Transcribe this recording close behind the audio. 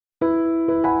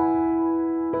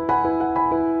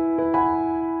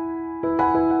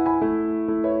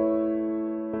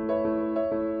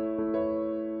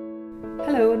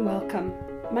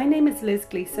is Liz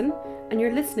Gleeson, and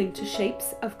you're listening to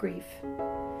Shapes of Grief.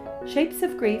 Shapes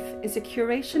of Grief is a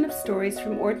curation of stories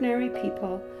from ordinary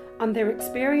people on their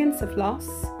experience of loss,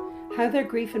 how their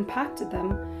grief impacted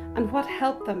them, and what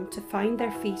helped them to find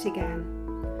their feet again.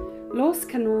 Loss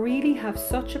can really have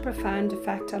such a profound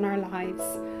effect on our lives,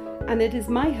 and it is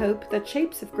my hope that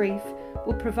Shapes of Grief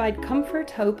will provide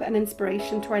comfort, hope, and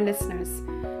inspiration to our listeners,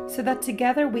 so that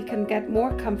together we can get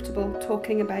more comfortable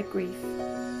talking about grief.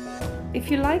 If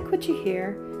you like what you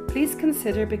hear, please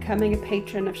consider becoming a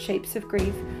patron of Shapes of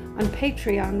Grief on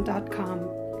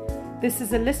patreon.com. This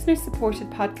is a listener-supported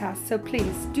podcast, so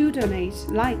please do donate,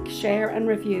 like, share and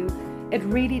review. It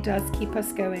really does keep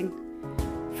us going.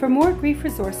 For more grief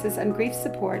resources and grief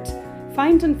support,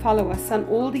 find and follow us on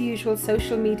all the usual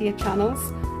social media channels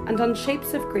and on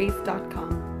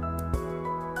shapesofgrief.com.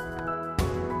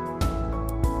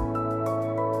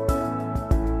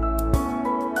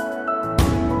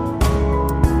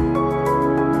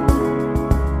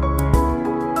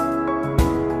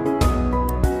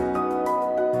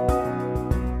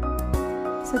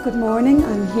 Good morning,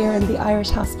 I'm here in the Irish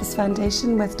Hospice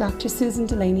Foundation with Dr. Susan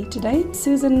Delaney today.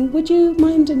 Susan, would you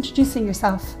mind introducing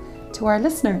yourself to our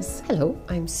listeners? Hello,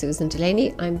 I'm Susan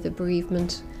Delaney. I'm the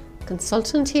bereavement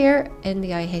consultant here in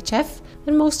the IHF,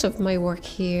 and most of my work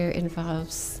here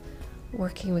involves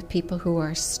working with people who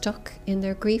are stuck in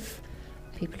their grief,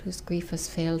 people whose grief has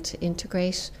failed to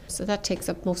integrate. So that takes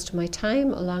up most of my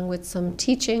time, along with some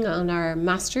teaching on our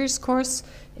master's course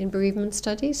in bereavement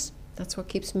studies. That's what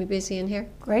keeps me busy in here.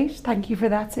 Great, thank you for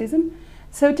that, Susan.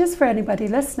 So just for anybody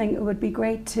listening, it would be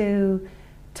great to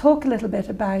talk a little bit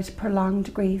about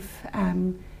prolonged grief.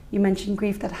 You mentioned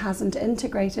grief that hasn't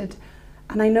integrated.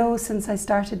 And I know since I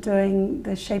started doing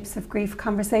the Shapes of Grief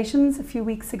conversations a few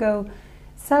weeks ago,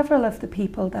 several of the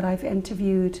people that I've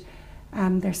interviewed,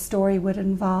 their story would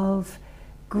involve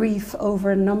grief over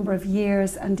a number of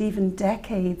years and even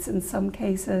decades in some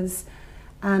cases.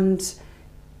 And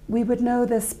we would know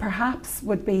this perhaps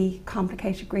would be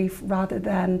complicated grief rather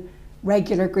than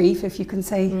regular grief, if you can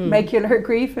say regular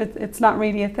grief. It's not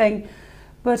really a thing.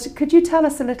 But could you tell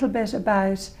us a little bit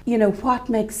about, what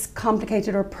makes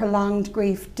complicated or prolonged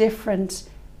grief different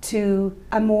to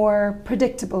a more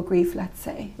predictable grief, let's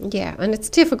say? Yeah, and it's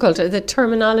difficult. The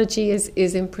terminology is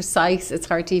imprecise. It's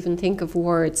hard to even think of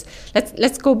words.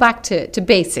 Let's go back to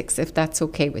basics, if that's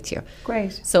okay with you.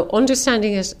 Great. So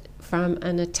understanding it from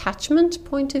an attachment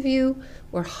point of view,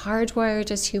 we're hardwired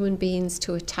as human beings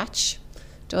to attach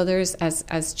to others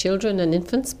as children and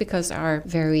infants because our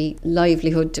very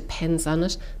livelihood depends on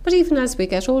it. But even as we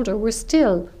get older, we're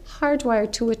still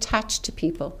hardwired to attach to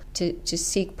people, to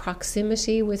seek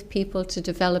proximity with people, to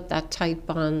develop that tight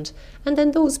bond. And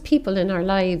then those people in our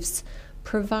lives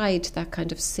provide that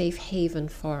kind of safe haven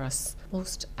for us.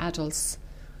 Most adults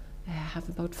have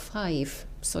about 5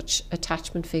 such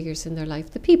attachment figures in their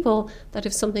life. The people that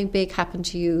if something big happened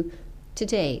to you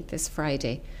today, this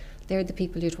Friday, they're the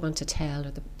people you'd want to tell,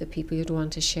 or the people you'd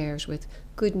want to share it with,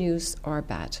 good news or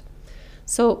bad.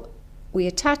 So we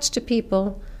attach to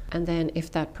people, and then if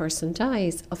that person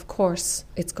dies, of course,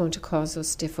 it's going to cause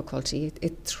us difficulty.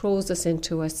 It throws us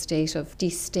into a state of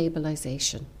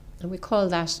destabilization. And we call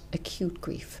that acute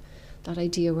grief. That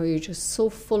idea where you're just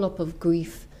so full up of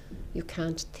grief you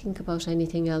can't think about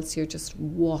anything else, you're just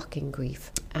walking grief.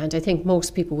 And I think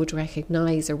most people would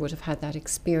recognise or would have had that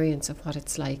experience of what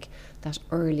it's like, that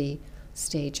early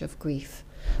stage of grief.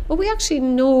 But we actually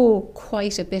know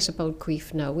quite a bit about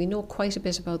grief now. We know quite a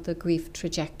bit about the grief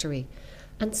trajectory.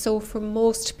 And so for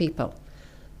most people,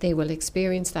 they will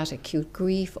experience that acute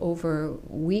grief over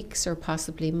weeks or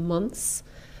possibly months.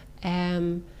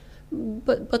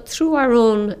 But through our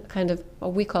own kind of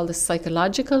what we call the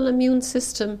psychological immune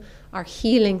system, our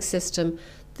healing system,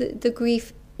 the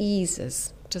grief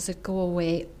eases. Does it go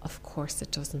away? Of course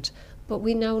it doesn't. But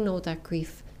we now know that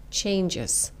grief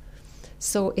changes.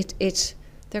 So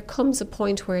there comes a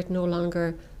point where it no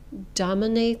longer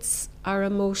dominates our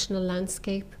emotional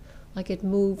landscape, like it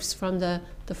moves from the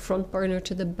front burner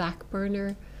to the back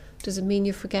burner. Does it mean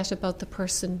you forget about the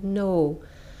person? No.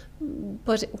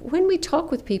 But when we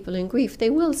talk with people in grief, they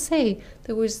will say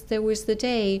there was the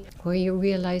day where you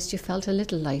realised you felt a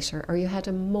little lighter, or you had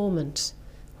a moment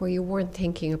where you weren't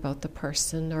thinking about the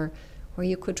person, or where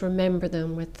you could remember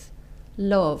them with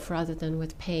love rather than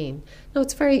with pain. Now,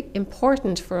 it's very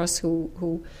important for us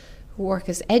who work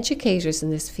as educators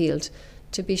in this field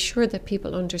to be sure that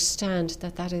people understand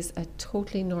that that is a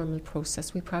totally normal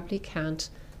process. We probably can't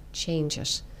change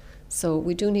it. So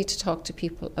we do need to talk to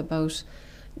people about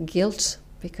guilt,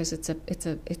 because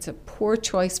it's a poor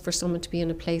choice for someone to be in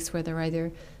a place where they're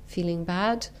either feeling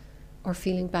bad or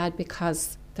feeling bad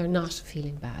because They're not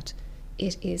feeling bad.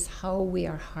 It is how we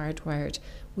are hardwired.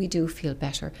 We do feel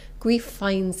better. Grief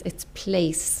finds its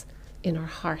place in our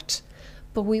heart,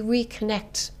 but we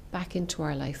reconnect back into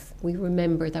our life. We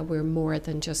remember that we're more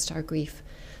than just our grief.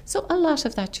 So a lot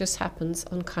of that just happens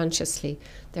unconsciously.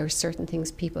 There are certain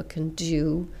things people can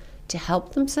do to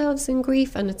help themselves in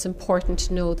grief, and it's important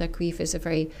to know that grief is a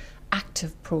very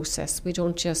active process. We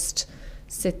don't just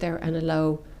sit there and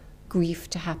allow grief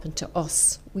to happen to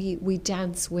us. We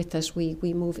dance with it.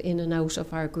 We move in and out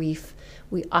of our grief.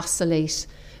 We oscillate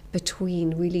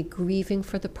between really grieving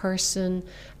for the person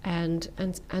and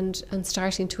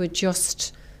starting to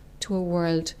adjust to a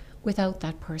world without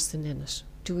that person in it.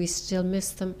 Do we still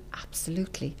miss them?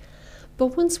 Absolutely.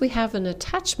 But once we have an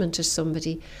attachment to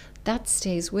somebody, that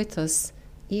stays with us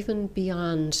even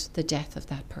beyond the death of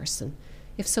that person.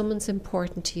 If someone's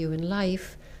important to you in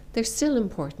life, they're still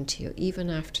important to you even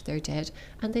after they're dead,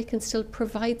 and they can still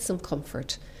provide some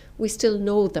comfort. We still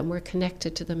know them, we're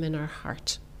connected to them in our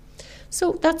heart.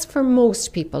 So that's for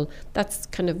most people, that's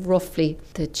kind of roughly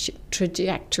the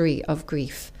trajectory of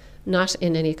grief. Not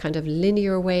in any kind of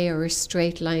linear way or a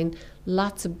straight line,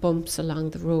 lots of bumps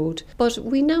along the road. But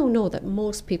we now know that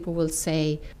most people will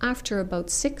say after about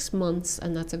 6 months,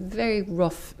 and that's a very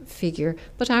rough figure,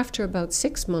 but after about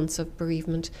 6 months of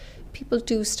bereavement, people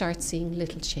do start seeing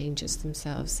little changes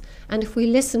themselves. And if we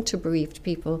listen to bereaved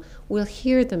people, we'll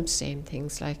hear them saying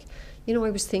things like, I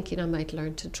was thinking I might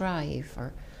learn to drive,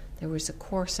 or there was a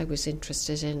course I was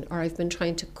interested in, or I've been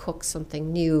trying to cook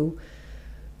something new,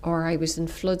 or I was in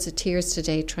floods of tears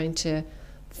today trying to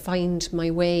find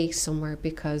my way somewhere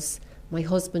because my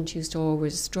husband used to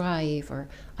always drive, or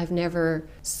I've never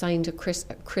signed a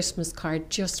Christmas card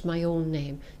just my own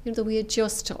name. That we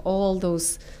adjust to all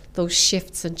those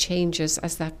shifts and changes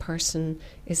as that person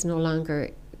is no longer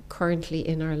currently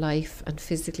in our life and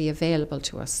physically available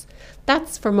to us.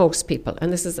 That's for most people,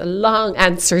 and this is a long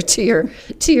answer to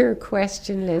your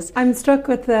question, Liz. I'm struck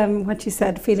with what you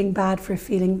said, feeling bad for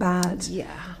feeling bad.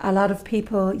 Yeah. A lot of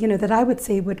people, that I would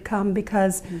say would come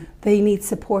because they need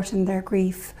support in their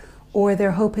grief, or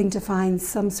they're hoping to find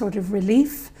some sort of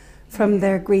relief from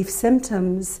their grief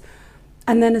symptoms.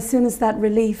 And then as soon as that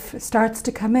relief starts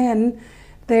to come in,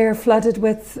 they're flooded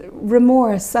with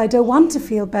remorse. I don't want to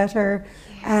feel better,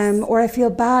 or I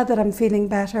feel bad that I'm feeling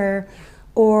better,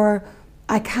 or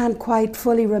I can't quite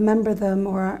fully remember them,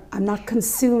 or I'm not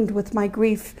consumed with my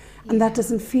grief, and that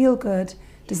doesn't feel good.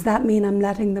 Does that mean I'm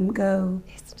letting them go?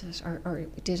 Isn't it? Or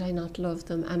did I not love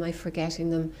them? Am I forgetting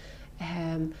them?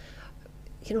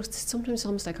 Sometimes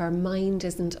almost like our mind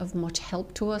isn't of much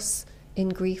help to us in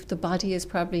grief. The body is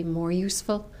probably more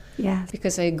useful. Yes.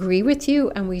 Because I agree with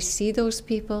you, and we see those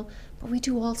people, but we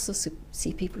do also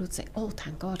see people who'd say, oh,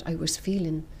 thank God, I was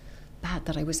feeling bad,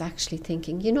 that I was actually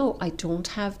thinking, I don't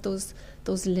have those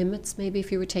limits. Maybe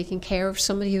if you were taking care of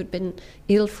somebody who'd been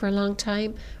ill for a long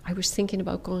time, I was thinking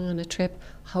about going on a trip.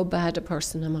 How bad a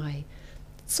person am I?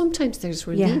 Sometimes there's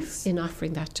relief in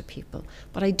offering that to people,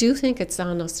 but I do think it's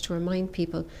on us to remind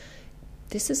people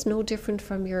this is no different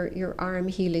from your arm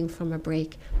healing from a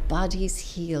break. Bodies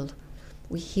heal.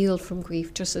 We heal from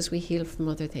grief just as we heal from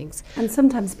other things. And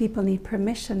sometimes people need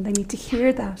permission. They need to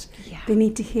hear that. Yeah. They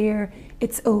need to hear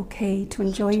it's okay to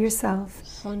enjoy yourself.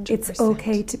 100%. It's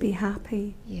okay to be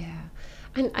happy. Yeah.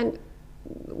 And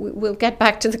we'll get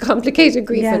back to the complicated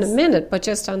grief in a minute, but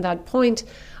just on that point,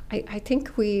 I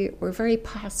think we're very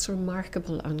past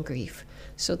remarkable on grief.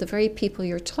 So the very people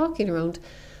you're talking around,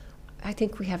 I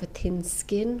think we have a thin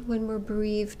skin when we're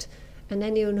bereaved. And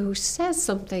anyone who says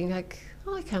something like,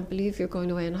 oh, I can't believe you're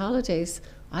going away on holidays.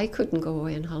 I couldn't go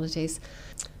away on holidays.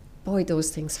 Boy,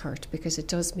 those things hurt, because it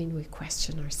does mean we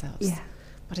question ourselves. Yeah.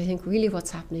 But I think really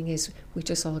what's happening is we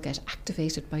just all get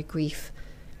activated by grief,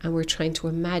 and we're trying to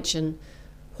imagine,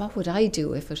 what would I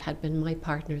do if it had been my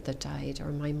partner that died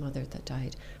or my mother that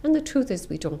died? And the truth is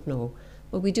we don't know.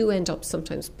 But we do end up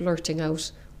sometimes blurting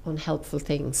out unhelpful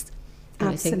things.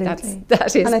 And absolutely. I think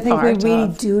that is and I think part we really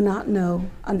of, do not know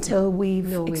until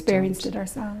we've experienced it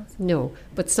ourselves. No,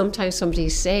 but sometimes somebody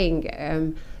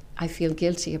saying, I feel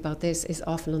guilty about this, is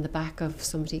often on the back of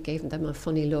somebody gave them a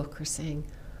funny look, or saying,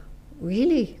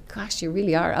 really? Gosh, you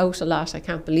really are out a lot. I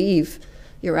can't believe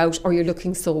you're out, or you're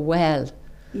looking so well.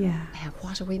 Yeah.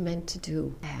 What are we meant to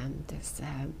do? There's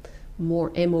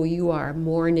more MOUR,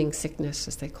 mourning sickness,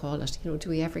 as they call it. Do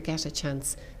we ever get a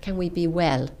chance? Can we be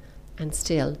well and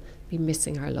still be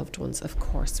missing our loved ones? Of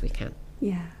course we can.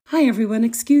 Yeah. Hi everyone,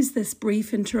 excuse this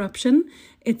brief interruption.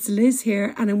 It's Liz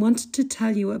here, and I wanted to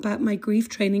tell you about my grief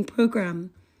training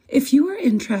program. If you are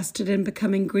interested in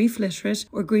becoming grief literate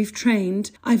or grief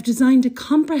trained, I've designed a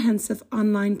comprehensive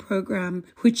online program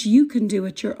which you can do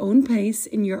at your own pace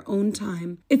in your own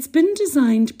time. It's been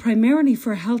designed primarily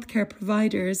for healthcare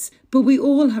providers, but we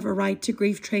all have a right to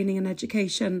grief training and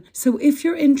education. So if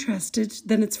you're interested,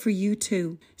 then it's for you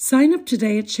too. Sign up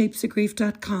today at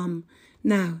shapesofgrief.com.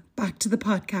 Now, back to the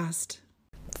podcast.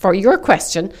 For your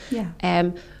question,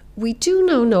 Yeah. we do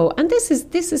now know, and this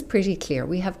is pretty clear,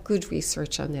 we have good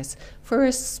research on this, for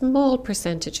a small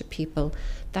percentage of people,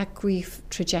 that grief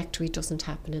trajectory doesn't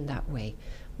happen in that way.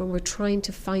 When we're trying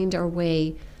to find our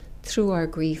way through our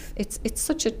grief, it's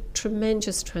such a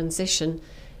tremendous transition.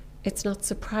 It's not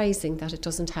surprising that it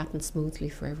doesn't happen smoothly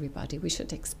for everybody. We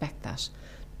should expect that.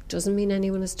 Doesn't mean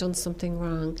anyone has done something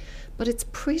wrong, but it's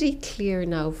pretty clear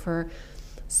now for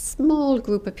small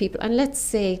group of people, and let's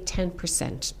say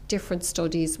 10%. Different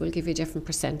studies will give you a different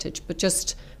percentage, but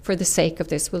just for the sake of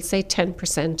this, we'll say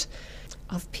 10%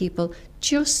 of people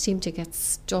just seem to get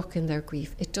stuck in their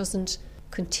grief. It doesn't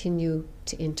continue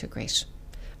to integrate.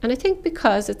 And I think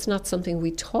because it's not something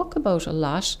we talk about a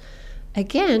lot,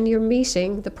 again, you're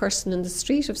meeting the person in the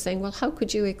street of saying, well, how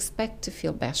could you expect to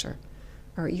feel better?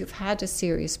 Or you've had a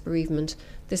serious bereavement,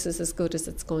 this is as good as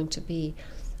it's going to be.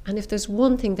 And if there's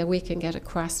one thing that we can get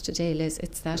across today, Liz,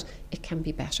 it's that it can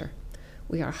be better.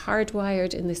 We are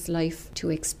hardwired in this life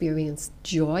to experience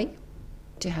joy,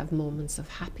 to have moments of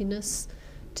happiness,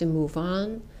 to move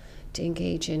on, to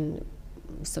engage in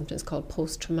sometimes called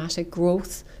post-traumatic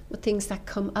growth, but things that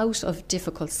come out of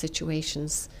difficult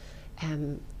situations,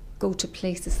 go to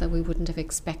places that we wouldn't have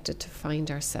expected to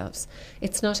find ourselves.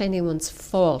 It's not anyone's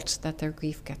fault that their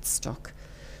grief gets stuck.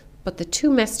 But the two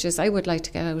messages I would like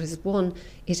to get out is, one,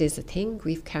 it is a thing,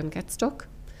 grief can get stuck,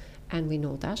 and we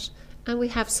know that. And we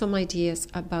have some ideas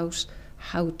about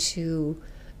how to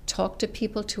talk to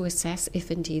people to assess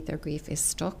if indeed their grief is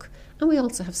stuck. And we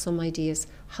also have some ideas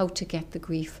how to get the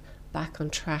grief back on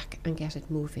track and get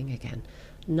it moving again.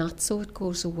 Not so it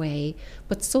goes away,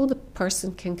 but so the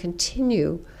person can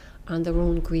continue on their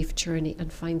own grief journey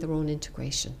and find their own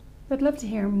integration. I'd love to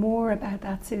hear more about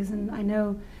that, Susan. I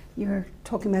know you're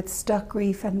talking about stuck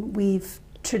grief, and we've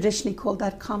traditionally called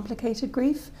that complicated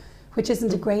grief, which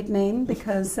isn't a great name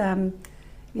because,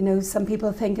 some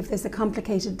people think if there's a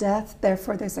complicated death,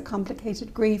 therefore there's a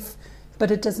complicated grief, but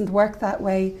it doesn't work that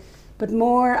way. But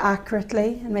more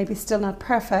accurately, and maybe still not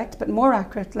perfect, but more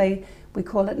accurately, we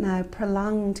call it now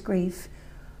prolonged grief.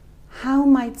 How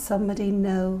might somebody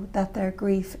know that their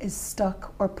grief is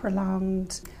stuck or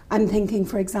prolonged? I'm thinking,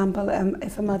 for example,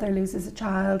 if a mother loses a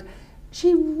child,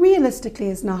 she realistically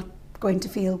is not going to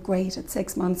feel great at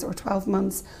 6 months or 12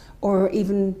 months or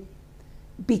even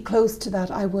be close to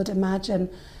that, I would imagine.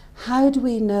 How do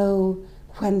we know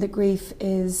when the grief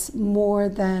is more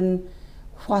than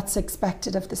what's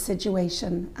expected of the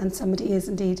situation and somebody is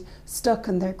indeed stuck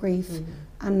in their grief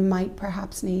and might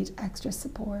perhaps need extra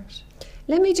support?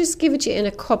 Let me just give it to you in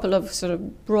a couple of sort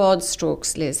of broad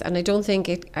strokes, Liz. And I don't think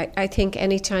I think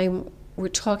any time we're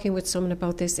talking with someone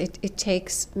about this, it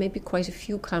takes maybe quite a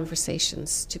few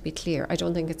conversations to be clear. I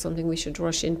don't think it's something we should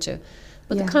rush into.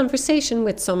 But the conversation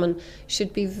with someone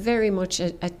should be very much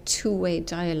a two-way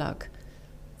dialogue.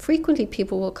 Frequently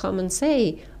people will come and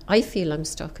say, I feel I'm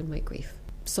stuck in my grief.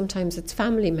 Sometimes it's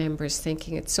family members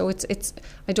thinking it. So it's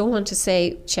I don't want to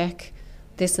say, check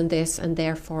this and this, and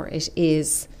therefore it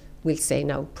is, we'll say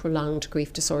now, prolonged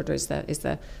grief disorder is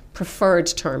the preferred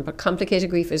term, but complicated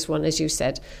grief is one, as you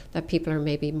said, that people are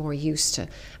maybe more used to.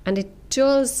 And it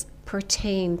does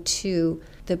pertain to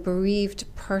the bereaved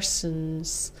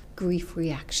person's grief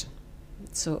reaction.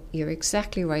 So you're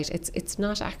exactly right. It's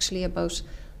not actually about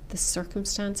the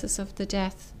circumstances of the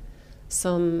death.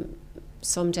 Some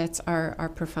deaths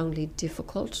are profoundly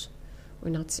difficult. We're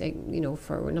not saying,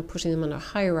 we're not putting them on a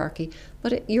hierarchy,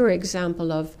 but your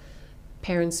example of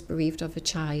parents bereaved of a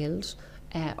child,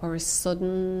 or a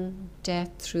sudden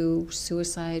death through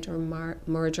suicide or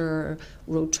murder or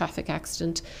road traffic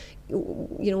accident,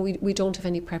 we don't have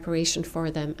any preparation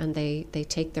for them, and they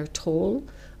take their toll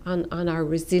on our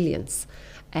resilience.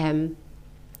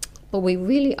 But we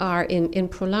really are, in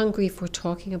prolonged grief, we're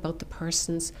talking about the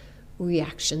person's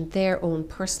reaction, their own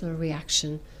personal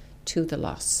reaction to the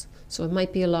loss. So it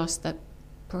might be a loss that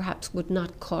perhaps would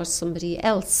not cause somebody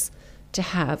else to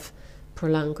have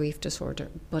prolonged grief disorder,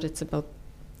 but it's about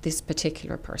this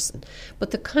particular person.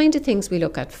 But the kind of things we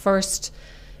look at first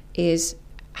is,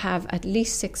 have at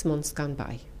least 6 months gone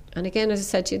by. And again, as I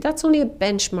said to you, that's only a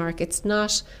benchmark. It's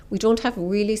not, we don't have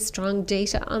really strong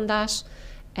data on that.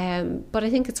 But I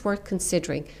think it's worth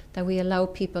considering that we allow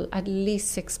people at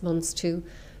least 6 months to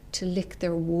lick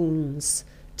their wounds,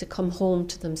 to come home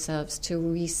to themselves, to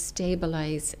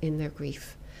restabilize in their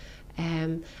grief.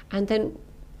 And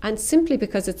simply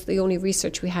because it's the only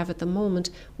research we have at the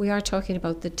moment, we are talking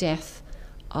about the death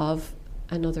of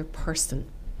another person.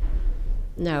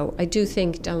 Now, I do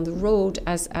think down the road,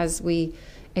 as we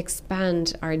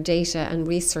expand our data and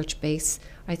research base,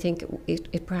 I think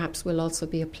it perhaps will also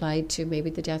be applied to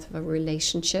maybe the death of a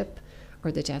relationship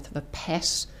or the death of a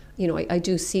pet. You know, I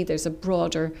do see there's a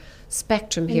broader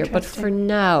spectrum here, but for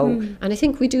now, and I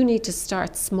think we do need to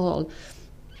start small.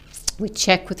 We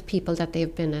check with people that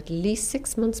they've been at least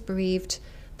 6 months bereaved,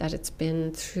 that it's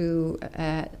been through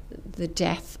the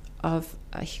death of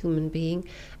a human being,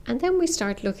 and then we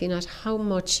start looking at how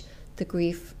much the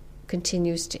grief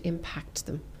continues to impact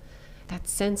them. That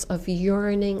sense of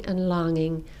yearning and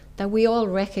longing that we all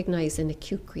recognise in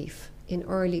acute grief. In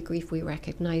early grief we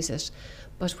recognise it,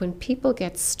 but when people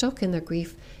get stuck in their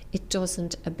grief, it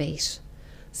doesn't abate.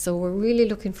 So we're really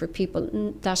looking for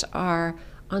people that are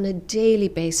on a daily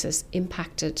basis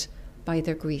impacted by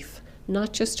their grief,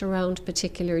 not just around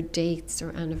particular dates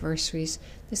or anniversaries.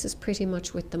 This is pretty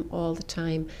much with them all the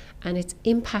time, and it's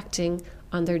impacting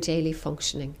on their daily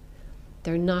functioning.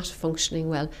 They're not functioning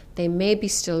well. They may be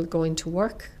still going to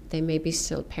work, they may be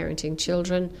still parenting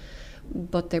children,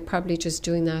 but they're probably just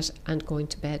doing that and going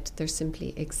to bed. They're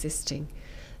simply existing.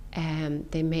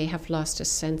 They may have lost a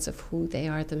sense of who they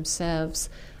are themselves.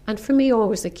 And for me,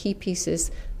 always a key piece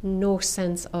is no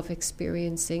sense of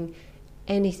experiencing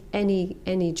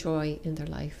any joy in their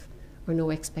life, or no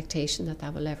expectation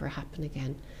that will ever happen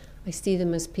again. I see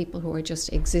them as people who are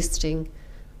just existing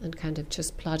and kind of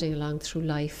just plodding along through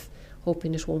life,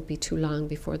 hoping it won't be too long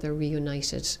before they're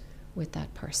reunited with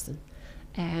that person.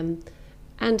 And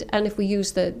if we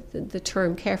use the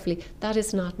term carefully, that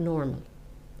is not normal.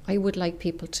 I would like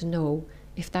people to know,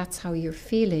 if that's how you're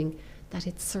feeling, that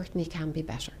it certainly can be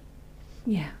better.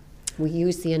 Yeah. We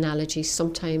use the analogy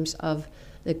sometimes of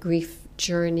the grief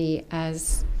journey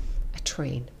as a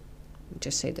train. We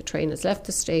just say the train has left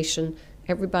the station,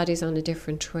 everybody's on a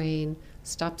different train,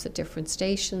 stops at different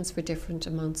stations for different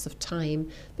amounts of time,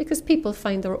 because people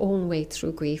find their own way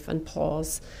through grief and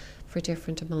pause for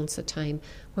different amounts of time.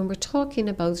 When we're talking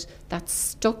about that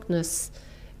stuckness,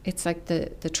 it's like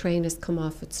the train has come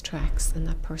off its tracks and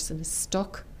that person is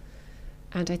stuck.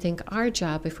 And I think our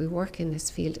job, if we work in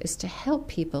this field, is to help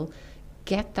people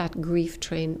get that grief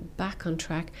train back on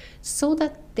track so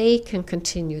that they can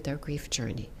continue their grief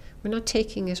journey. We're not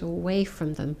taking it away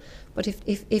from them, but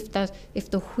if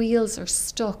the wheels are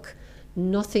stuck,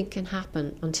 nothing can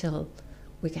happen until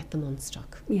we get them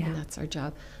unstuck. Yeah. And that's our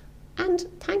job. And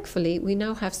thankfully, we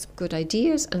now have some good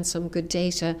ideas and some good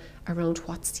data around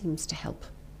what seems to help.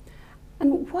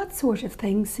 And what sort of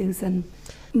things, Susan,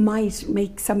 might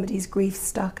make somebody's grief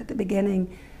stuck at the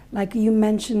beginning? Like you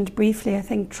mentioned briefly, I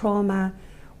think trauma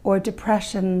or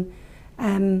depression,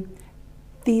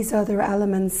 these other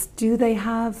elements, do they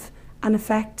have an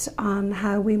effect on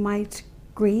how we might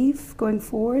grieve going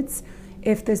forwards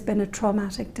if there's been a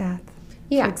traumatic death?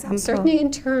 Yeah, for example? Certainly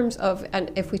in terms of,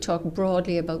 and if we talk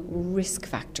broadly about risk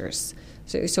factors,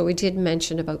 so we did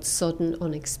mention about sudden,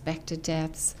 unexpected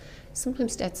deaths,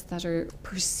 sometimes deaths that are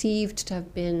perceived to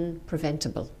have been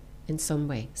preventable in some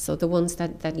way. So the ones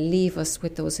that leave us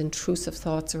with those intrusive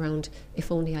thoughts around,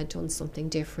 if only I'd done something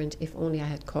different, if only I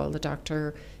had called the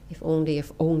doctor, if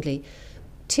only.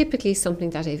 Typically something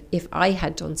that if I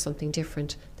had done something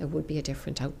different, there would be a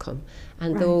different outcome.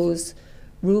 And Right. Those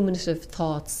ruminative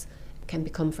thoughts can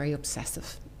become very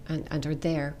obsessive and are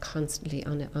there constantly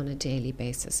on a daily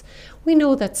basis. We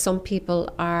know that some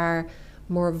people are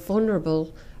more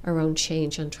vulnerable around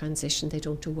change and transition. They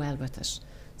don't do well with it.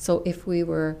 So if we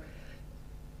were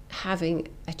having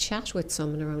a chat with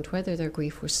someone around whether their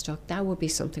grief was stuck, that would be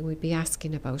something we'd be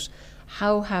asking about.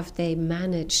 How have they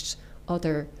managed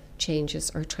other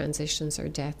changes or transitions or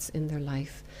deaths in their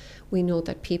life? We know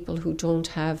that people who don't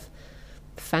have,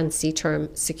 fancy term,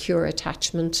 secure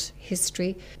attachment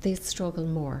history, they struggle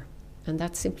more. And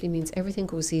that simply means everything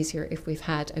goes easier if we've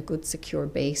had a good secure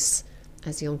base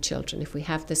as young children, if we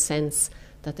have the sense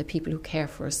that the people who care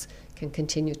for us can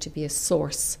continue to be a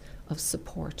source of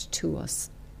support to us.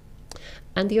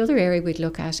 And the other area we'd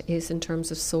look at is in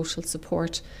terms of social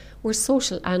support. We're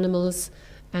social animals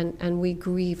and we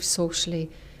grieve socially.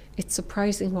 It's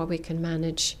surprising what we can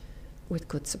manage with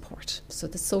good support. So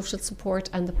the social support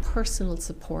and the personal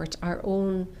support, our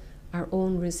own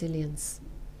resilience.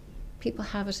 People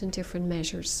have it in different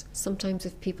measures. Sometimes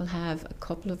if people have a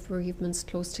couple of bereavements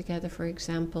close together, for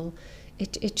example,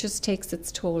 it just takes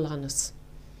its toll on us.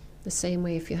 The same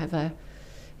way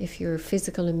if your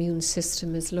physical immune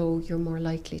system is low, you're more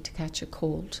likely to catch a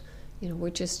cold. we're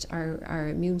just, our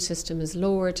immune system is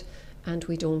lowered and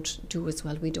we don't do as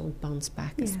well, we don't bounce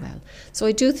back as well. So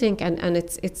I do think, and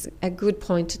it's a good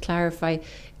point to clarify,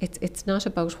 it's not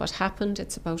about what happened,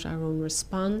 it's about our own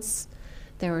response.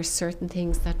 There are certain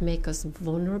things that make us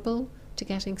vulnerable to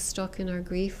getting stuck in our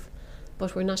grief,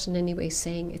 but we're not in any way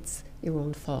saying it's your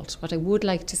own fault. What I would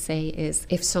like to say is,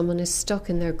 if someone is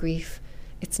stuck in their grief,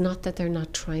 it's not that they're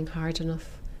not trying hard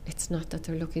enough. It's not that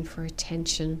they're looking for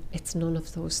attention. It's none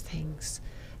of those things.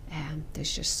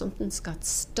 There's just something's got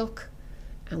stuck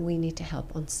and we need to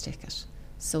help unstick it.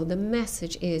 So the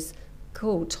message is,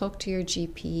 go talk to your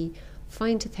GP,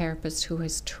 find a therapist who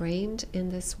has trained in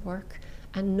this work,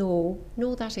 and know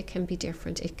that it can be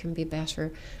different, it can be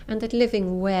better, and that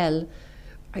living well,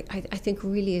 I think,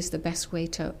 really is the best way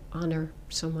to honour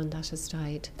someone that has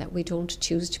died, that we don't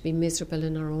choose to be miserable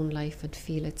in our own life and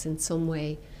feel it's in some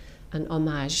way an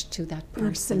homage to that person.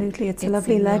 Absolutely, it's a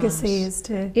lovely legacy,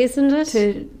 isn't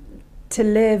it? To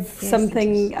live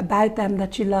something about them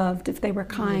that you loved. If they were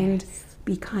kind,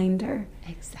 be kinder.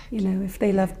 Exactly. If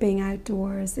they loved being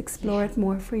outdoors, explore it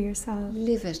more for yourself.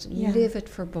 Live it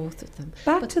for both of them.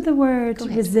 Back to the word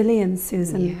resilience,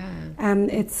 Susan. Yeah.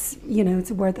 It's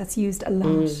a word that's used a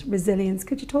lot. Resilience.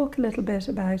 Could you talk a little bit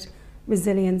about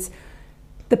resilience?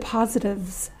 The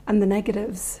positives and the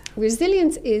negatives.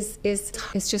 Resilience is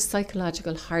just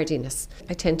psychological hardiness.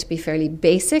 I tend to be fairly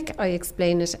basic. I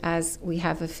explain it as, we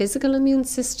have a physical immune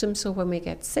system, so when we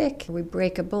get sick, we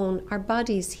break a bone, our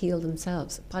bodies heal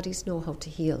themselves. Bodies know how to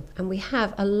heal. And we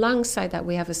have, alongside that,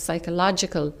 we have a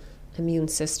psychological immune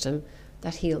system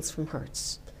that heals from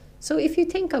hurts. So if you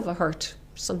think of a hurt,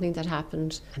 something that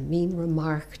happened, a mean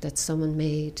remark that someone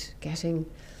made, getting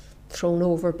thrown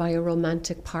over by a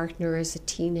romantic partner as a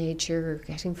teenager, or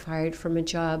getting fired from a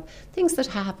job, things that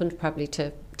happened probably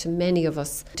to many of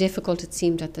us. Difficult it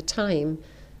seemed at the time,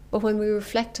 but when we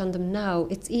reflect on them now,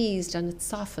 it's eased and it's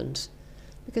softened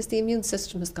because the immune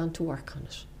system has gone to work on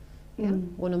it.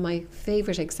 One of my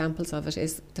favourite examples of it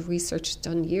is the research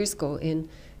done years ago in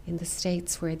the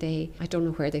States, where I don't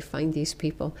know where they find these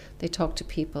people, they talk to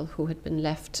people who had been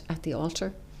left at the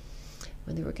altar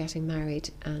when they were getting married,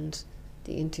 and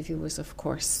the interview was, of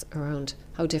course, around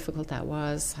how difficult that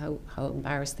was, how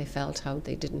embarrassed they felt, how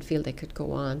they didn't feel they could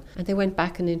go on. And they went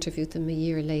back and interviewed them a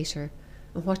year later.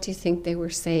 And what do you think they were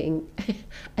saying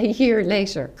a year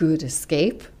later? Good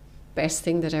escape, best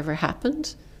thing that ever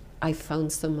happened. I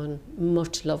found someone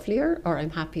much lovelier, or I'm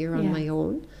happier on my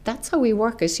own. That's how we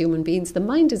work as human beings. The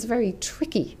mind is very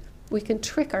tricky. We can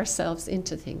trick ourselves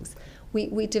into things.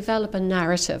 We develop a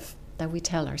narrative that we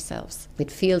tell ourselves. It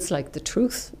feels like the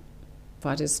truth.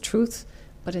 What is truth?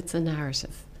 But it's a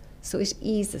narrative. So it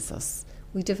eases us.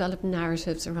 We develop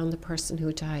narratives around the person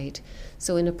who died.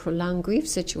 So in a prolonged grief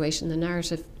situation, the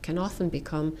narrative can often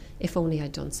become, if only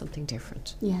I'd done something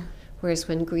different. Yeah. Whereas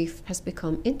when grief has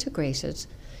become integrated,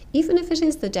 even if it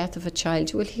is the death of a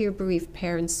child, you will hear bereaved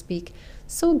parents speak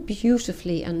so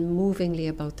beautifully and movingly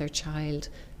about their child.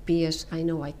 Be it, I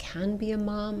know I can be a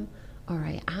mom, or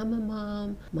I am a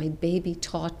mom, my baby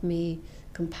taught me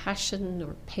compassion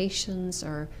or patience,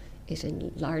 or it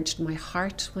enlarged my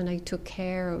heart when I took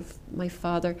care of my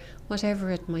father,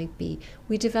 whatever it might be.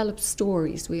 We develop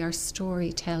stories, we are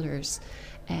storytellers,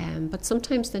 but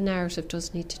sometimes the narrative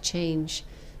does need to change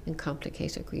in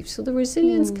complicated grief. So the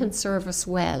resilience can serve us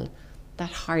well,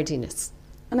 that hardiness.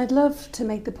 And I'd love to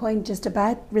make the point just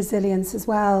about resilience as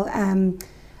well.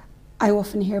 I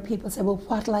often hear people say, well,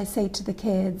 what'll I say to the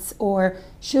kids? Or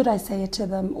should I say it to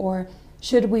them? Or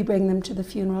should we bring them to the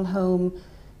funeral home?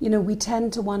 We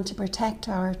tend to want to protect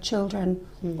our children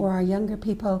or our younger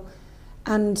people.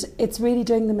 And it's really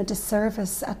doing them a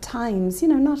disservice at times,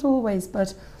 not always,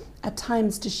 but at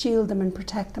times, to shield them and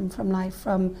protect them from life,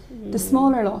 from the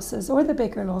smaller losses or the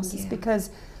bigger losses,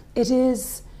 because it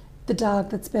is the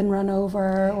dog that's been run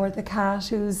over, or the cat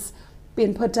who's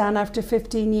been put down after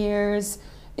 15 years.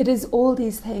 It is all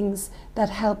these things that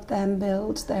help them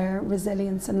build their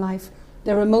resilience in life,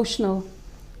 their emotional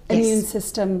immune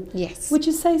system. Yes. Would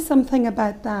you say something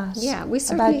about that? Yeah, we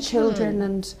certainly about children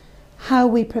and how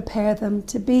we prepare them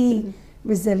to be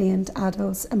resilient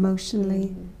adults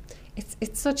emotionally?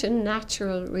 It's such a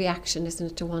natural reaction, isn't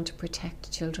it, to want to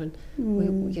protect children?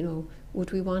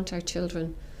 Would we want our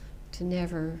children to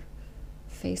never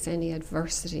face any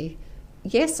adversity?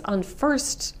 Yes, on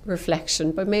first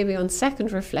reflection, but maybe on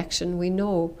second reflection, we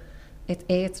know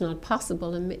it's not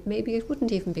possible, and maybe it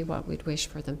wouldn't even be what we'd wish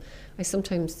for them. I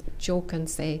sometimes joke and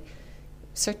say,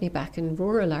 certainly back in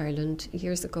rural Ireland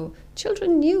years ago,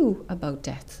 children knew about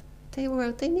death. They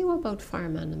knew about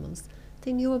farm animals.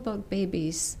 They knew about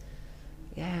babies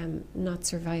not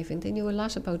surviving. They knew a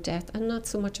lot about death and not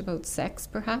so much about sex,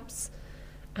 perhaps,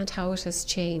 and how it has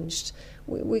changed.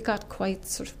 We got quite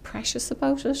sort of precious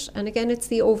about it. And again, it's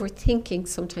the overthinking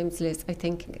sometimes, Liz. I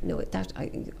think, no, that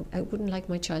I wouldn't like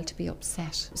my child to be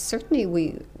upset. Certainly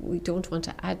we don't want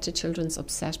to add to children's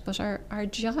upset, but our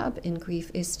job in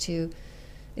grief is to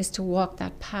walk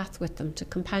that path with them, to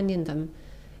companion them,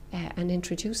 and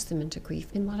introduce them into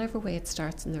grief in whatever way it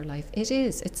starts in their life.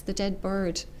 It's the dead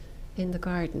bird in the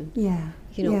garden. Yeah.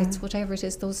 It's whatever it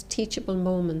is, those teachable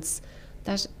moments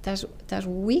that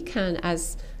we can,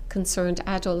 as concerned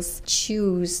adults,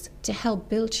 choose to help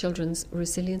build children's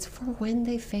resilience for when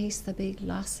they face the big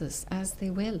losses, as they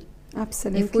will.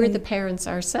 Absolutely. If we're the parents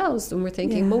ourselves, and we're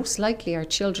thinking most likely our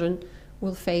children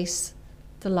will face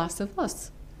the loss of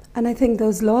us. And I think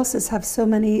those losses have so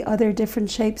many other different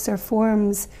shapes or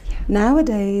forms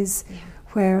nowadays,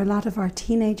 where a lot of our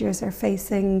teenagers are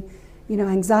facing,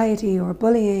 anxiety or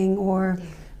bullying or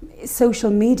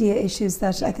social media issues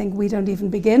that I think we don't even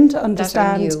begin to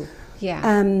understand. That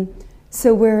are new.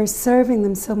 So we're serving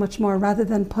them so much more, rather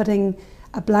than putting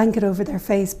a blanket over their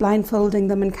face, blindfolding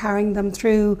them and carrying them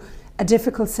through a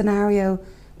difficult scenario,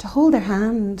 to hold their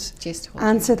hand,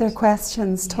 answer their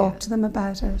questions, talk to them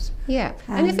about it. Yeah,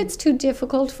 and if it's too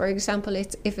difficult, for example,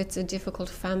 if it's a difficult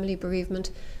family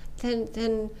bereavement,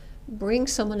 then bring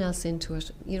someone else into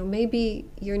it. Maybe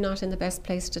you're not in the best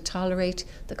place to tolerate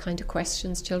the kind of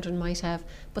questions children might have,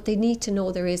 but they need to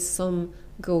know there is some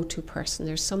go-to person.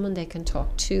 There's someone they can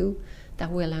talk to that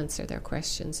will answer their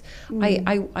questions.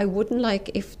 I wouldn't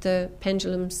like if the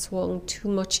pendulum swung too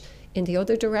much in the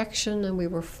other direction and we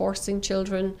were forcing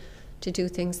children to do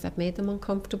things that made them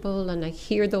uncomfortable. And I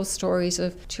hear those stories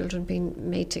of children being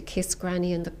made to kiss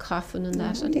granny in the coffin and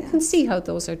that, and you can see how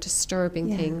those are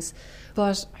disturbing things.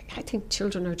 But I think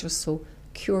children are just so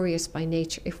curious by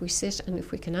nature. If we sit and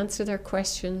if we can answer their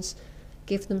questions,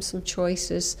 give them some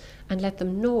choices and let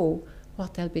them know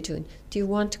what they'll be doing. Do you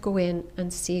want to go in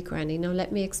and see granny? Now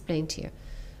let me explain to you.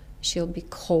 She'll be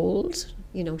cold,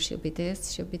 she'll be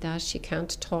this, she'll be that, she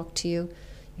can't talk to you,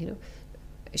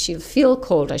 she'll feel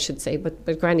cold, I should say,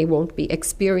 but granny won't be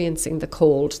experiencing the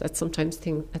cold. That's sometimes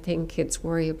a thing kids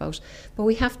worry about. But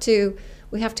we have to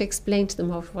explain to them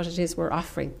what it is we're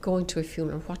offering. Going to a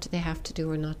funeral, what do they have to do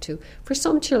or not to? For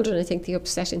some children, I think the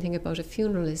upsetting thing about a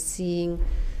funeral is seeing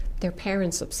their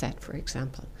parents upset, for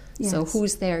example. Yes. So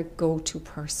who's their go-to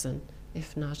person,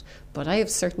 if not? But I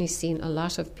have certainly seen a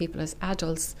lot of people as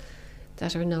adults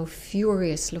that are now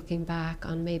furious looking back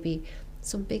on maybe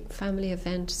some big family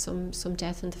event, some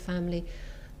death in the family,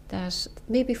 that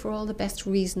maybe for all the best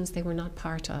reasons they were not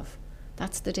part of.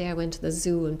 That's the day I went to the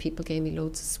zoo and people gave me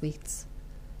loads of sweets.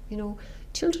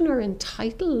 Children are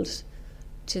entitled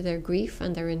to their grief,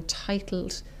 and they're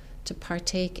entitled to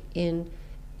partake in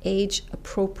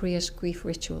age-appropriate grief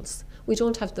rituals. We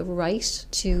don't have the right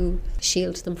to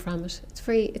shield them from it.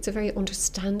 It's a very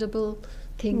understandable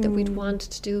thing that we'd want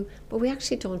to do, but we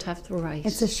actually don't have the right.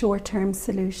 It's a short-term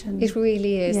solution. It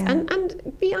really is. Yeah.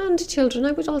 And beyond children,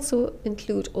 I would also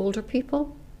include older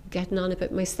people. Getting on a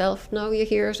bit myself now, you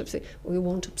hear it, we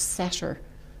won't upset her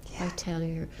by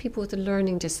telling her. People with a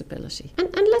learning disability.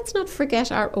 And let's not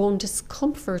forget our own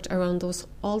discomfort around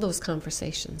all those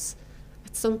conversations.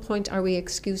 At some point, are we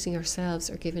excusing ourselves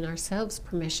or giving ourselves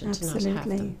permission to not have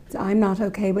them? I'm not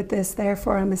okay with this,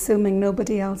 therefore I'm assuming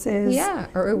nobody else is. Yeah,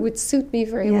 or it would suit me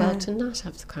very well to not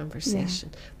have the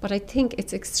conversation. But I think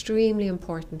it's extremely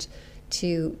important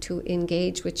to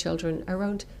engage with children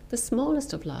around the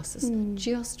smallest of losses,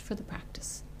 just for the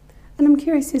practice. And I'm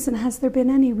curious, Susan, has there been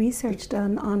any research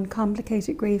done on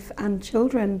complicated grief and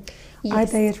children? Yes.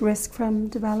 Are they at risk from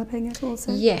developing it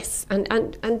also? Yes,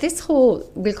 and this whole,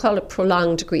 we'll call it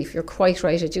prolonged grief, you're quite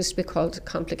right, it used to be called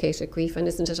complicated grief, and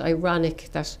isn't it ironic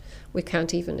that we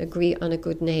can't even agree on a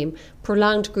good name?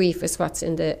 Prolonged grief is what's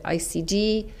in the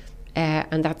ICD,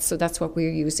 and that's what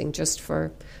we're using just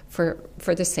for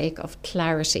the sake of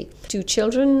clarity. Do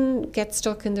children get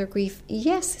stuck in their grief?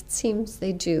 Yes, it seems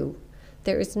they do.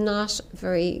 There is not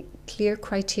very clear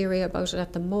criteria about it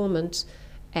at the moment,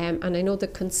 and I know the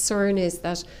concern is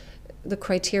that the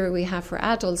criteria we have for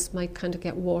adults might kind of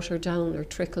get watered down or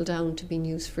trickle down to being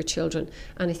used for children,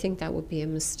 and I think that would be a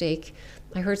mistake.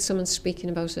 I heard someone speaking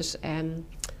about it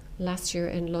last year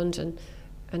in London,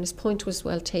 and his point was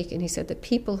well taken. He said that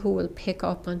people who will pick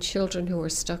up on children who are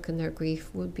stuck in their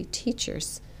grief will be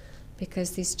teachers,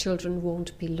 because these children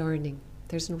won't be learning.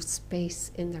 There's no space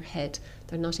in their head.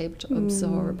 They're not able to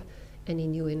absorb any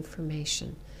new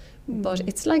information. But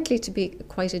it's likely to be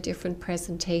quite a different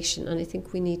presentation, and I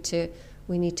think we need to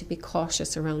be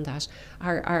cautious around that.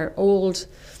 Our old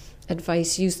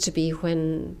advice used to be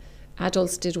when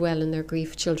adults did well in their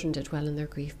grief, children did well in their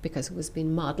grief because it was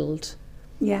being modelled.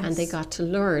 Yes. And they got to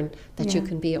learn that you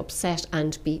can be upset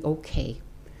and be okay.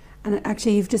 And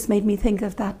actually, you've just made me think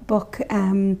of that book.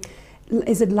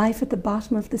 Is it Life at the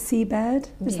Bottom of the Seabed?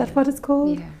 Is that what it's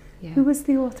called? Yeah. Yeah. Who was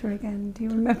the author again? Do you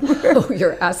remember? Oh,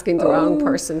 you're asking the wrong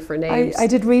person for names. I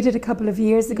did read it a couple of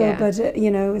years ago, Yeah. but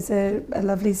it was a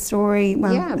lovely story.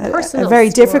 Well, personal a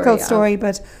very story, difficult story.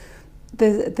 But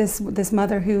this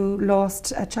mother who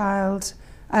lost a child,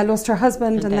 lost her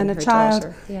husband and then a her child,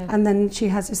 daughter, yeah. and then she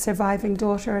has a surviving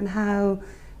daughter, and how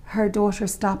her daughter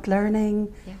stopped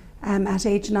learning. Yeah. At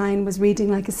age 9, was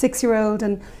reading like a 6-year-old,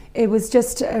 and it was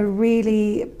just a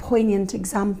really poignant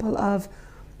example of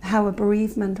how a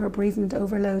bereavement or bereavement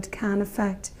overload can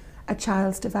affect a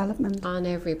child's development. On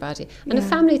everybody. And a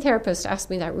family therapist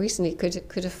asked me that recently,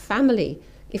 could a family,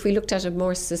 if we looked at it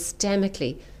more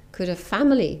systemically, could a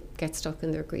family get stuck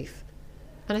in their grief?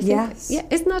 And I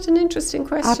think, isn't that an interesting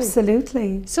question?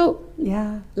 Absolutely. So,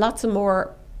 lots of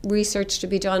more research to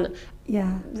be done.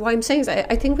 Yeah. What I'm saying is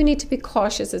I think we need to be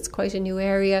cautious. It's quite a new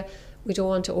area. We don't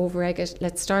want to over-egg it.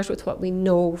 Let's start with what we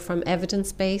know from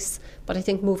evidence base. But I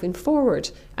think moving forward,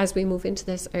 as we move into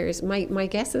this areas, my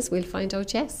guess is we'll find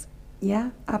out yes. Yeah,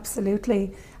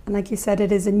 absolutely. And like you said,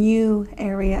 it is a new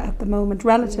area at the moment,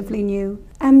 relatively new.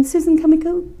 Susan, can we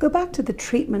go back to the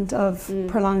treatment of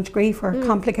prolonged grief or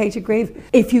complicated grief?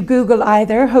 If you Google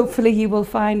either, hopefully you will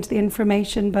find the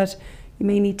information, but you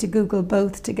may need to Google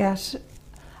both to get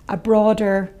a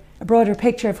broader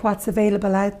picture of what's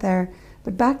available out there.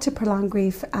 But back to prolonged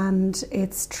grief and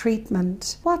its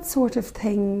treatment, what sort of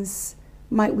things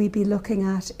might we be looking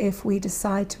at if we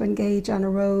decide to engage on a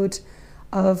road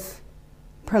of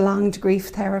prolonged grief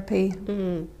therapy?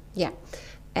 Yeah.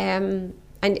 And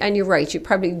you're right, you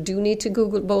probably do need to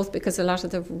Google both, because a lot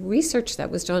of the research that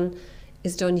was done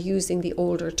is done using the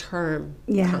older term,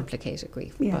 complicated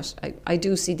grief. Yeah. But I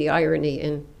do see the irony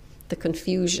in the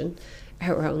confusion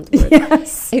around the word.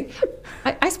 Yes.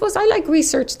 I suppose I like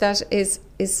research that is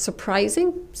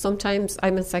surprising. Sometimes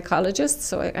I'm a psychologist,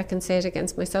 so I can say it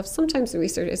against myself. Sometimes the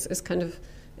research is kind of,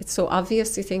 it's so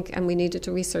obvious, you think, and we needed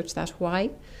to research that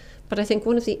why. But I think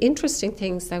one of the interesting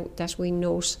things that we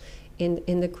note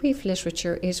in the grief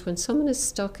literature is when someone is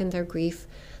stuck in their grief,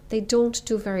 they don't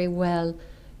do very well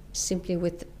simply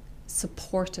with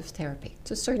supportive therapy.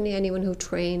 So certainly anyone who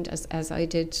trained as I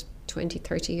did 20,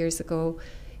 30 years ago,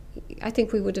 I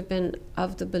think we would have been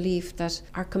of the belief that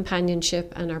our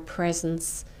companionship and our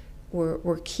presence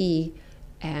were key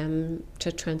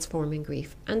to transforming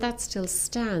grief. And that still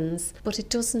stands, but it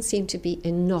doesn't seem to be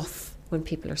enough when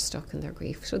people are stuck in their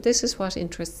grief. So this is what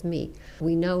interests me.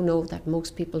 We now know that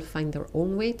most people find their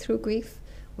own way through grief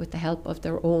with the help of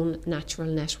their own natural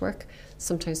network.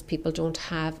 Sometimes people don't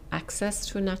have access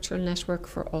to a natural network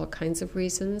for all kinds of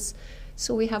reasons.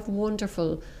 So we have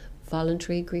wonderful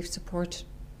voluntary grief support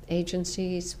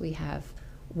agencies. We have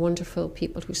wonderful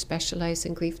people who specialise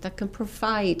in grief that can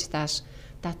provide that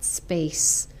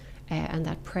space and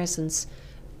that presence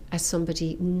as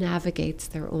somebody navigates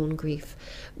their own grief.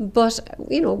 But,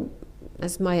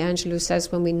 as Maya Angelou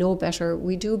says, when we know better,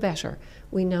 we do better.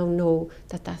 We now know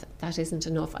that isn't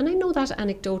enough. And I know that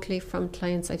anecdotally from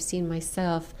clients I've seen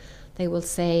myself. They will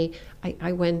say,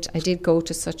 I did go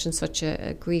to such and such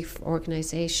a grief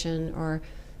organisation or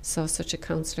saw such a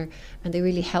counsellor, and they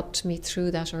really helped me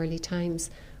through that early times,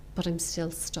 but I'm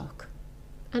still stuck.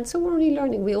 And so we're only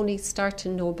learning. We only start to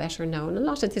know better now. And a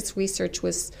lot of this research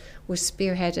was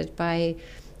spearheaded by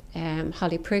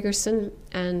Holly Prigerson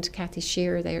and Kathy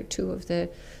Shearer. They are two of the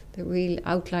real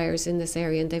outliers in this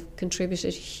area, and they've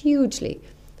contributed hugely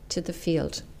to the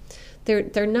field.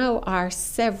 There now are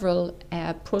several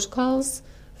protocols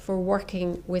for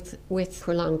working with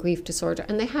prolonged grief disorder,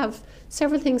 and they have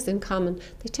several things in common.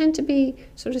 They tend to be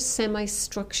sort of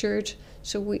semi-structured,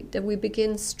 so we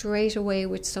begin straight away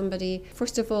with somebody,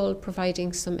 first of all,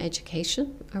 providing some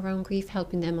education around grief,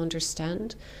 helping them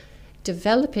understand,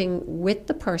 developing with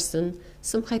the person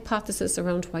some hypothesis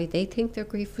around why they think their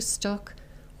grief was stuck,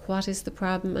 what is the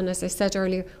problem, and as I said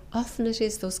earlier, often it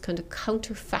is those kind of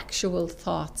counterfactual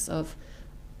thoughts of,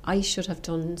 I should have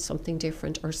done something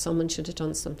different, or someone should have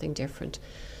done something different.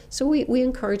 So we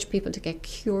encourage people to get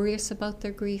curious about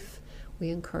their grief. We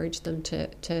encourage them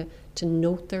to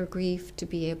note their grief, to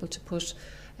be able to put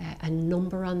a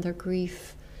number on their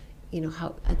grief.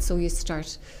 And so you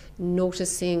start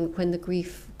noticing when the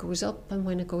grief goes up and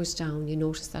when it goes down. You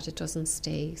notice that it doesn't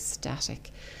stay static.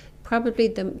 Probably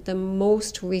the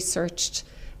most researched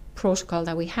protocol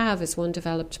that we have is one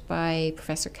developed by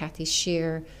Professor Kathy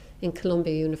Shearer in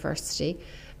Columbia University.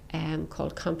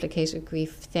 called Complicated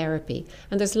Grief Therapy.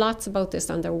 And there's lots about this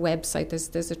on their website.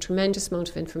 There's a tremendous amount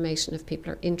of information. If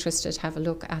people are interested, have a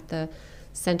look at the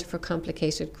Centre for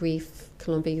Complicated Grief,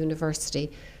 Columbia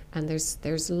University, and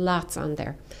there's lots on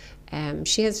there.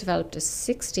 She has developed a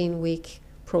 16-week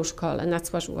protocol, and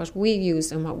that's what we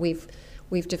use and what we've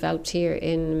developed here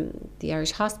in the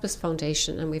Irish Hospice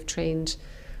Foundation, and we've trained,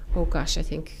 I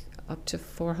think up to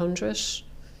 400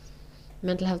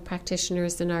 mental health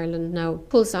practitioners in Ireland now.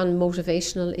 Pulls on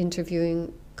motivational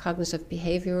interviewing, cognitive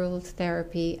behavioural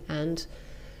therapy, and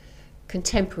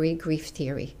contemporary grief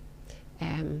theory.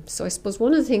 So I suppose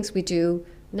one of the things we do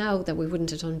now that we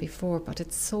wouldn't have done before, but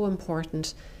it's so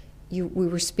important. We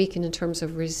were speaking in terms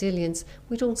of resilience.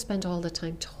 We don't spend all the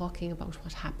time talking about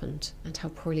what happened and how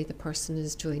poorly the person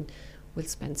is doing. We'll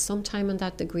spend some time on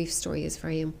that. The grief story is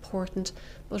very important,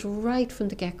 but right from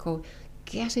the get-go,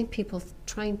 getting people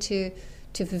trying to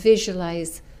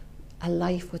visualise a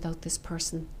life without this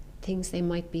person, things they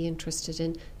might be interested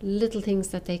in, little things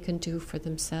that they can do for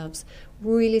themselves,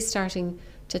 really starting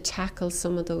to tackle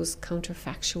some of those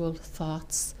counterfactual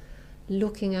thoughts,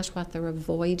 looking at what they're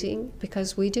avoiding,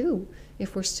 because we do.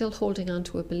 If we're still holding on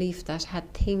to a belief that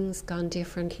had things gone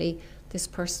differently, this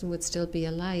person would still be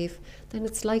alive, then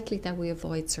it's likely that we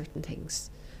avoid certain things.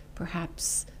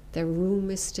 Perhaps their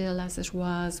room is still as it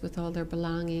was with all their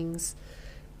belongings.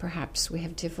 Perhaps we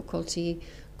have difficulty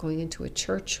going into a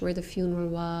church where the funeral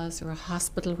was, or a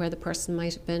hospital where the person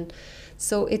might have been.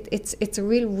 So it's a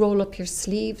real roll up your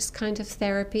sleeves kind of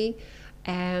therapy,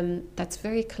 that's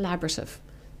very collaborative.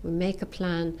 We make a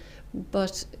plan,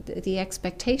 but the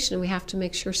expectation, we have to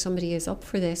make sure somebody is up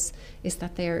for this, is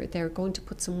that they're going to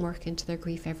put some work into their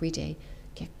grief every day.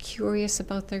 Get curious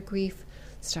about their grief,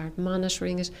 start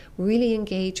monitoring it, really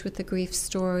engage with the grief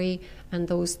story and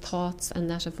those thoughts and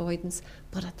that avoidance,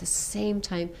 but at the same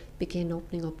time begin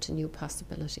opening up to new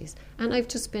possibilities. And I've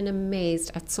just been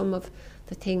amazed at some of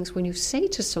the things when you say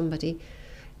to somebody,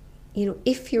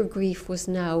 if your grief was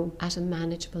now at a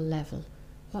manageable level,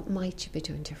 what might you be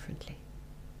doing differently?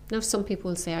 Now, some people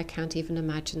will say, I can't even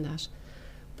imagine that.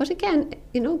 But again,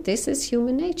 this is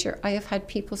human nature. I have had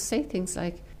people say things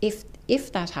like,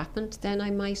 if that happened, then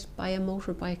I might buy a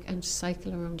motorbike and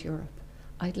cycle around Europe.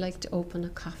 I'd like to open a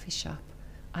coffee shop.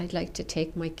 I'd like to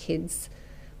take my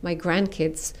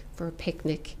grandkids for a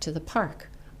picnic to the park.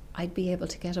 I'd be able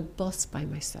to get a bus by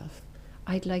myself.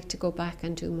 I'd like to go back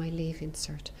and do my Leaving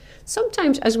Cert.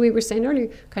 Sometimes, as we were saying earlier,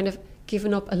 kind of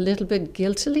given up a little bit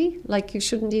guiltily, like you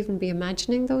shouldn't even be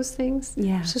imagining those things.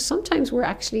 Yeah. So sometimes we're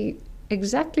actually,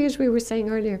 exactly as we were saying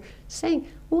earlier, saying,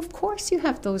 well, of course you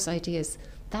have those ideas.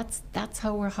 That's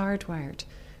how we're hardwired.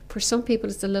 For some people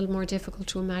it's a little more difficult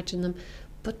to imagine them,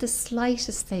 but the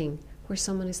slightest thing where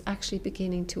someone is actually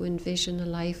beginning to envision a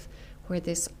life where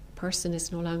this person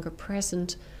is no longer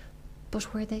present,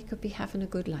 but where they could be having a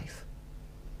good life.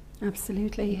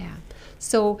 Absolutely. Yeah.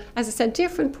 So, as I said,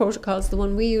 different protocols. The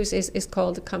one we use is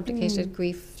called the Complicated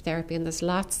Grief Therapy, and there's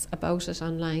lots about it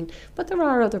online. But there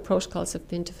are other protocols that have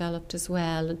been developed as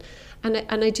well. And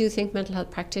I do think mental health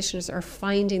practitioners are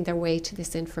finding their way to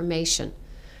this information.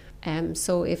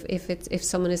 So if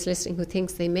someone is listening who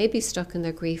thinks they may be stuck in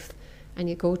their grief, and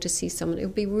you go to see someone, it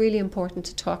would be really important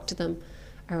to talk to them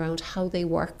around how they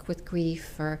work with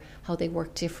grief, or how they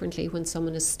work differently when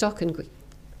someone is stuck in grief,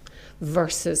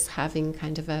 versus having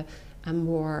kind of a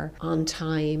more on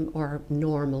time or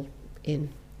normal, in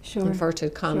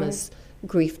inverted commas,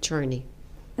 grief journey.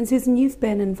 And Susan, you've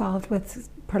been involved with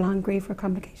prolonged grief or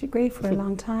complicated grief for a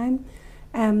long time.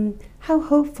 How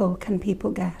hopeful can people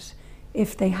get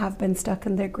if they have been stuck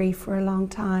in their grief for a long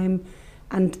time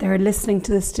and they're listening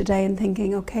to this today and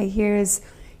thinking, okay, here's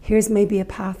maybe a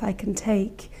path I can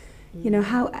take?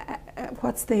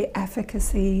 What's the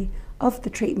efficacy of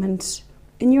the treatment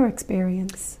in your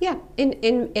experience? Yeah,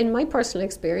 in my personal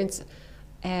experience,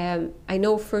 I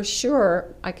know for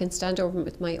sure, I can stand over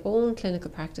with my own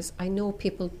clinical practice, I know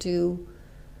people do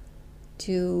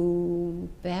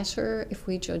better, if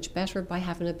we judge better, by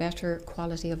having a better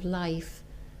quality of life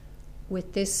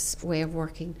with this way of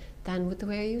working than with the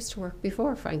way I used to work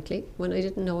before, frankly, when I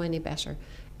didn't know any better.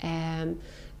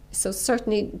 So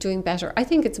certainly doing better. I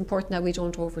think it's important that we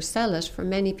don't oversell it. For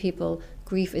many people,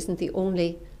 grief isn't the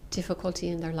only difficulty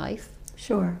in their life.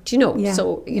 Sure. Do you know? Yeah.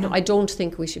 So, you know, I don't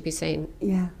think we should be saying,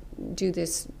 yeah, do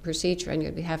this procedure and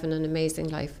you'll be having an amazing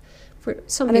life. For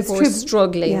some people who are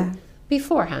struggling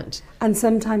beforehand. And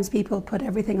sometimes people put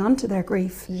everything onto their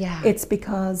grief. Yeah. It's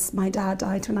because my dad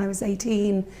died when I was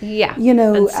 18. Yeah. You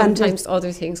know, and sometimes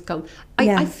other things come.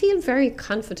 Yeah. I feel very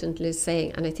confident, Liz,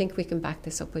 saying, and I think we can back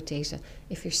this up with data,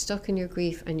 if you're stuck in your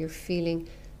grief and you're feeling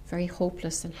very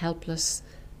hopeless and helpless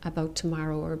about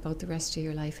tomorrow or about the rest of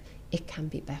your life, it can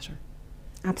be better.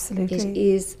 Absolutely. It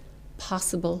is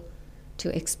possible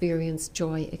to experience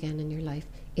joy again in your life.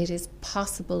 It is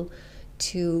possible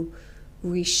to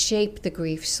reshape the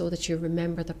grief so that you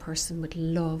remember the person with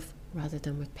love rather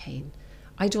than with pain.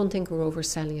 I don't think we're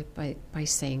overselling it by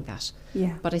saying that.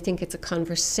 Yeah. But I think it's a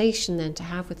conversation then to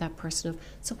have with that person of,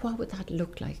 so what would that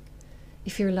look like?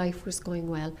 If your life was going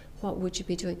well, what would you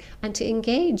be doing? And to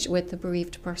engage with the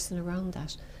bereaved person around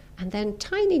that. And then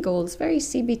tiny goals, very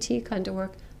CBT kind of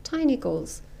work, tiny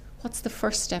goals. What's the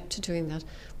first step to doing that?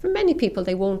 For many people,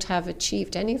 they won't have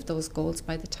achieved any of those goals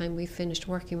by the time we've finished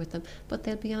working with them, but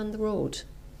they'll be on the road.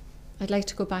 I'd like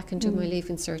to go back and do my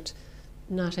Leaving Cert,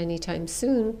 not anytime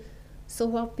soon. So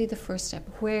what would be the first step?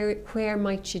 Where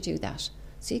might you do that?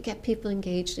 So you get people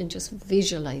engaged in just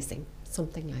visualising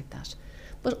something like that.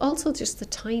 But also just the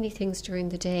tiny things during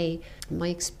the day. My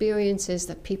experience is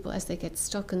that people, as they get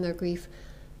stuck in their grief,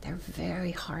 they're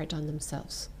very hard on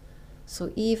themselves.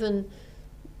 So even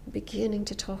beginning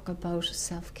to talk about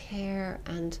self-care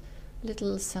and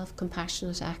little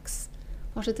self-compassionate acts.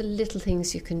 What are the little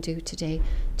things you can do today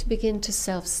to begin to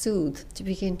self-soothe, to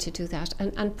begin to do that?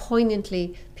 And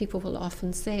poignantly, people will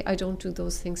often say, I don't do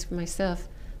those things for myself.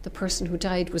 The person who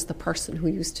died was the person who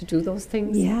used to do those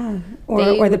things. Yeah,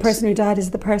 or the person who died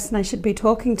is the person I should be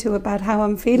talking to about how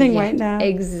I'm feeling right now.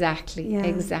 Exactly, yeah.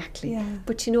 exactly. Yeah.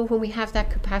 But you know, when we have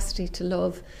that capacity to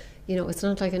love, you know, it's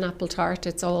not like an apple tart,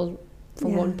 it's all for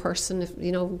one person, if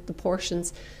you know, the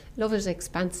portions. Love is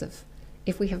expansive.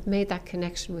 If we have made that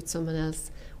connection with someone else,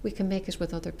 we can make it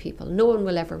with other people. No one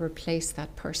will ever replace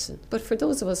that person. But for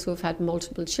those of us who have had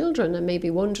multiple children and maybe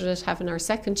wondered at having our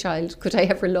second child, could I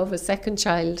ever love a second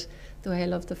child the way I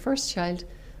loved the first child?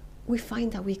 We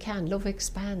find that we can. Love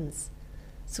expands.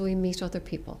 So we meet other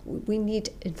people. We need,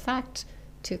 in fact,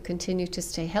 to continue to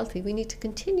stay healthy. We need to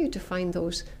continue to find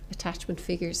those attachment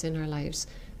figures in our lives,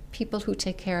 people who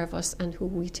take care of us and who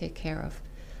we take care of.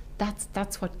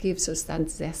 That's what gives us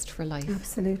that zest for life.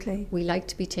 Absolutely. We like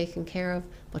to be taken care of,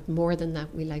 but more than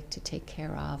that, we like to take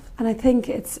care of. And I think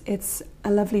it's a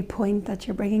lovely point that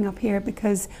you're bringing up here,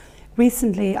 because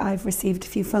recently I've received a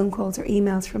few phone calls or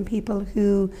emails from people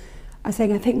who are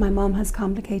saying, I think my mum has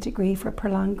complicated grief or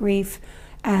prolonged grief.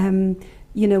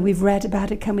 You know, we've read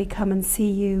about it, can we come and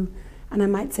see you? And I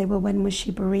might say, well, when was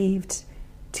she bereaved?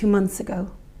 2 months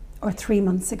ago or 3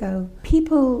 months ago.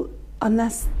 People,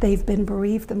 unless they've been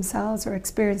bereaved themselves or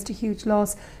experienced a huge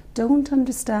loss, don't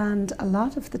understand a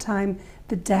lot of the time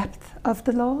the depth of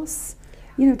the loss.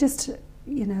 You know, just,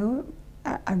 you know,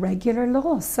 a regular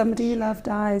loss, somebody you love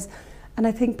dies. And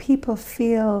I think people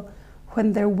feel,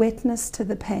 when they're witness to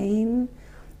the pain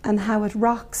and how it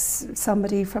rocks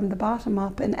somebody from the bottom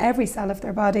up in every cell of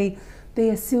their body, they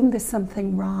assume there's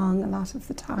something wrong a lot of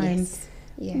the time. Yes.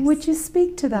 Yes. Would you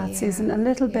speak to that, Susan, a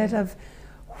little bit of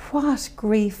what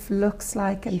grief looks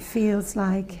like and feels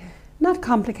like? Not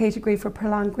complicated grief or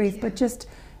prolonged grief, but just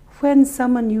when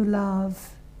someone you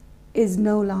love is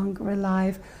no longer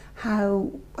alive,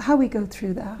 how we go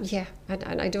through that. Yeah,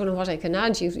 and I don't know what I can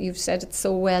add. You've said it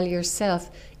so well yourself.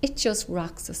 It just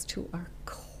rocks us to our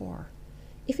core.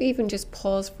 If you even just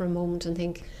pause for a moment and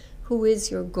think, who is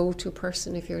your go-to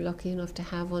person if you're lucky enough to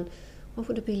have one? What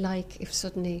would it be like if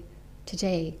suddenly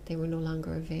today they were no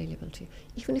longer available to you?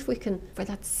 Even if we can, for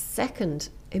that second,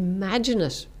 imagine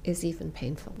it is even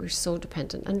painful. We're so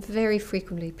dependent. And very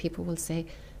frequently people will say,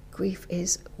 grief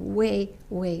is way,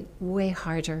 way, way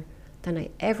harder than I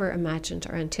ever imagined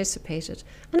or anticipated.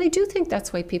 And I do think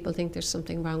that's why people think there's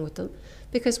something wrong with them,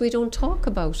 because we don't talk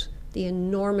about the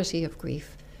enormity of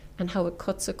grief and how it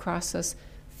cuts across us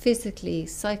physically,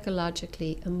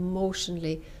 psychologically,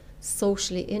 emotionally,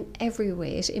 socially, in every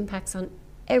way. It impacts on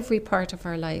every part of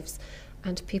our lives.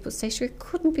 And people say, sure, it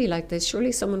couldn't be like this.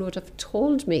 Surely someone would have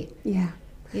told me. Yeah.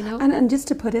 You know? And just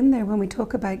to put in there, when we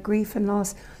talk about grief and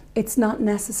loss, it's not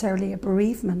necessarily a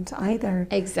bereavement either.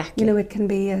 Exactly. You know, it can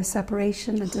be a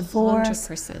separation, a divorce,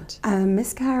 100%. a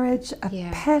miscarriage, a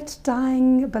pet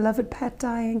dying, a beloved pet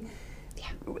dying,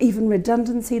 even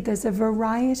redundancy. There's a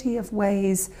variety of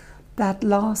ways that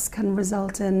loss can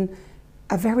result in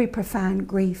a very profound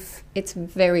grief. It's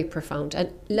very profound.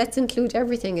 And let's include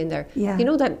everything in there. Yeah. You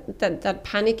know that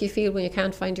panic you feel when you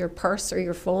can't find your purse or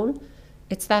your phone?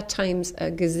 It's that times a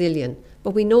gazillion.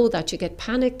 But we know that you get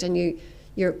panicked and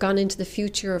you're gone into the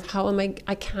future of how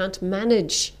I can't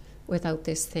manage without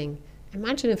this thing.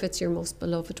 Imagine if it's your most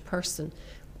beloved person.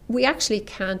 We actually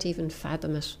can't even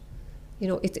fathom it. You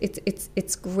know,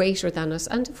 it's greater than us.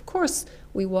 And of course,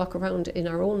 we walk around in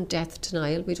our own death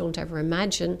denial. We don't ever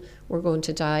imagine we're going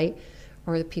to die,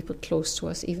 or the people close to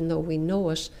us, even though we know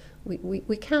it.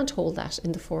 We can't hold that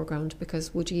in the foreground,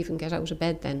 because would you even get out of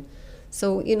bed then?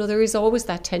 So, there is always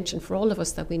that tension for all of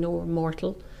us, that we know we're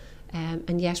mortal,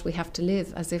 and yet we have to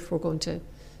live as if we're going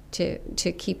to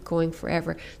keep going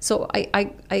forever. So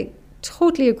I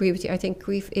totally agree with you. I think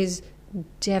grief is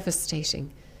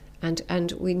devastating,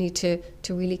 and we need to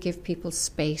really give people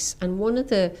space. And one of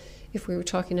the, if we were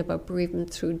talking about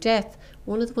bereavement through death,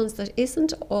 one of the ones that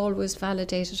isn't always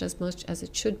validated as much as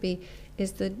it should be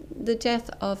is the death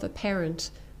of a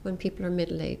parent when people are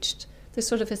middle-aged. There's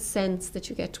sort of a sense that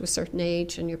you get to a certain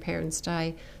age and your parents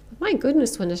die. But my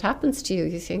goodness, when it happens to you,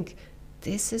 you think,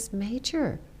 this is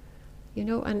major.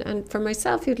 And for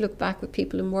myself, you'd look back with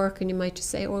people in work and you might just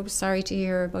say, oh, I was sorry to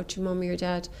hear about your mum or your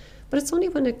dad. But it's only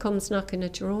when it comes knocking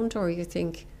at your own door you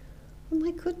think, oh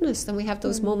my goodness. And we have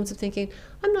those moments of thinking,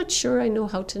 I'm not sure I know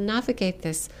how to navigate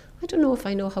this. I don't know if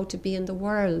I know how to be in the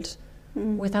world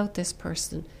without this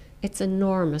person. It's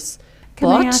enormous. Can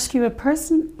I ask you a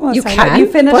person? Oh, you sorry, can, you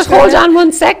finish but hold on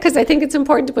one sec, because I think it's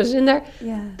important to put it in there.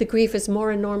 Yeah. The grief is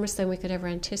more enormous than we could ever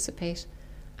anticipate,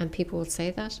 and people will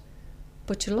say that.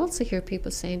 But you'll also hear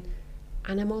people saying,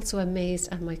 and I'm also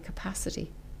amazed at my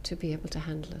capacity to be able to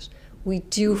handle it. We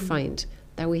do find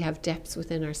that we have depths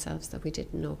within ourselves that we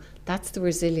didn't know. That's the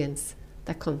resilience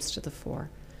that comes to the fore.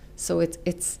 So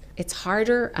it's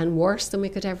harder and worse than we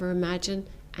could ever imagine,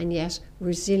 and yet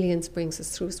resilience brings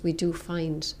us through. So we do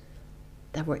find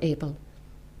that we're able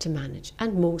to manage,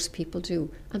 and most people do.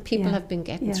 And people have been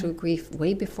getting through grief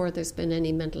way before there's been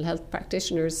any mental health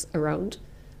practitioners around.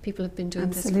 People have been doing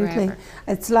this forever.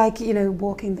 It's like,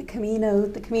 walking the Camino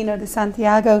de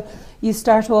Santiago. You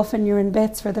start off and you're in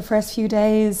bits for the first few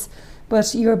days,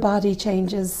 but your body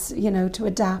changes, to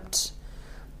adapt.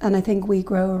 And I think we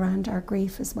grow around our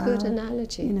grief as well. Good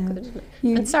analogy.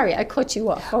 And sorry, I cut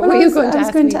you off. What were you going to ask me? I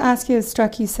was going to ask you,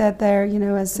 struck you said there,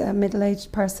 as a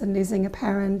middle-aged person losing a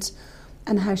parent,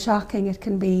 and how shocking it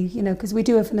can be, because we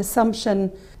do have an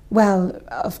assumption, well,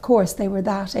 of course, they were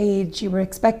that age, you were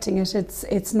expecting it,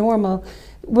 it's normal.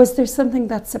 Was there something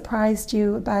that surprised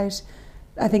you about,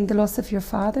 I think, the loss of your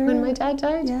father? When my dad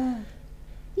died? Yeah.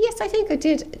 Yes, I think I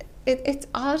did. It's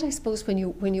odd, I suppose, when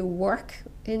you work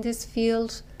in this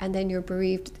field and then you're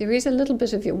bereaved. There is a little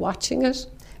bit of you watching it.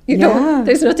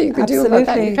 There's nothing you can do about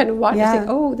that. You kind of watch and think,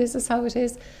 oh, this is how it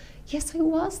is. Yes, I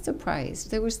was surprised.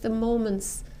 There was the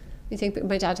moments, I think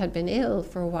my dad had been ill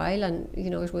for a while, and,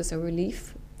 it was a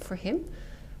relief for him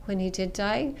when he did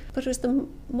die. But it was the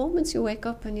moments you wake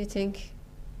up and you think,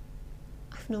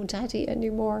 I've no daddy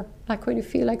anymore. Like when you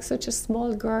feel like such a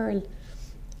small girl.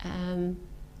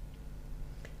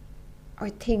 Or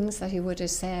things that he would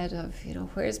have said of,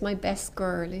 where's my best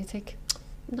girl? And you think,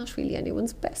 I'm not really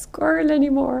anyone's best girl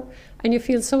anymore. And you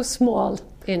feel so small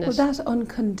in it. Well, that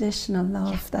unconditional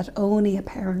love that only a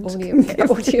parent Only a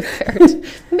parent.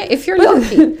 If you're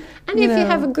lucky. And if you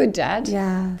have a good dad,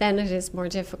 then it is more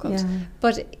difficult. Yeah.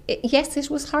 But yes,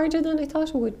 it was harder than I thought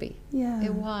it would be. Yeah.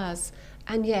 It was.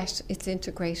 And yet it's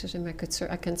integrated, and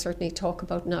I can certainly talk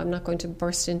about now. I'm not going to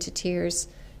burst into tears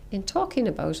in talking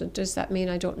about it. Does that mean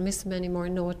I don't miss him anymore?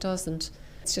 No, it doesn't.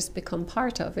 It's just become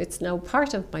part of. It's now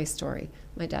part of my story.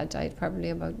 My dad died probably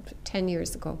about 10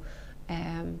 years ago.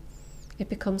 It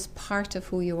becomes part of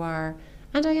who you are.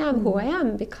 And I am who I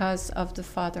am because of the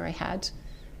father I had.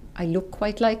 I look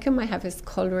quite like him. I have his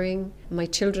colouring. My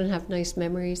children have nice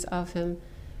memories of him.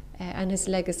 And his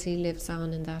legacy lives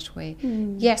on in that way.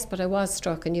 Yes, but I was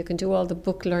struck, and you can do all the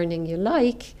book learning you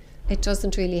like. It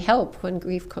doesn't really help when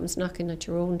grief comes knocking at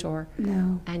your own door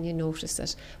and you notice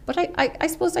it. But I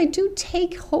suppose I do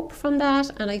take hope from that,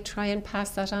 and I try and pass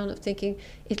that on of thinking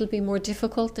it'll be more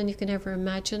difficult than you can ever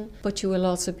imagine, but you will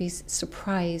also be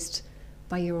surprised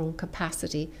by your own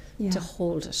capacity to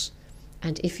hold it.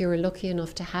 And if you're lucky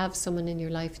enough to have someone in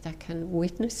your life that can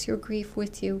witness your grief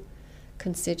with you,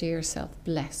 consider yourself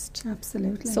blessed.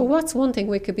 Absolutely. So what's one thing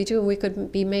we could be doing? We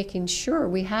could be making sure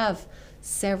we have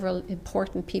several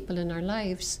important people in our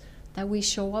lives, that we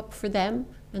show up for them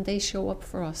and they show up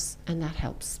for us, and that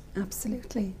helps.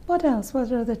 Absolutely. What else?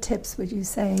 What other tips would you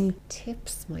say?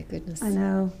 Tips, my goodness. I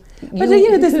know. But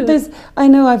there's I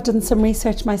know I've done some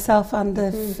research myself on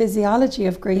the physiology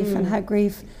of grief and how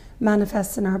grief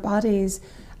manifests in our bodies.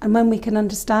 And when we can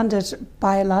understand it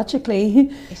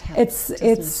biologically, it helps,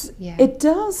 it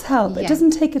does help. Yeah. It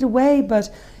doesn't take it away, but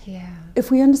if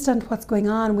we understand what's going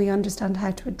on, we understand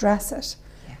how to address it.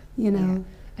 Yeah.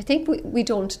 I think we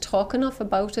don't talk enough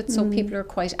about it, so people are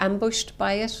quite ambushed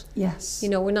by it. Yes.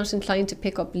 We're not inclined to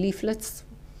pick up leaflets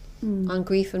on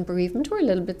grief and bereavement. We're a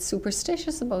little bit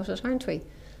superstitious about it, aren't we?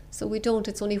 So we don't.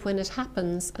 It's only when it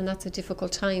happens, and that's a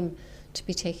difficult time to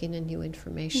be taking in new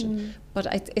information.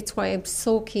 But it's why I'm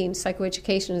so keen.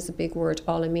 Psychoeducation is a big word.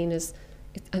 All I mean is,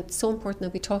 it's so important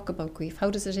that we talk about grief. How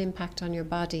does it impact on your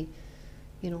body?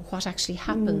 You know, what actually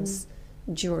happens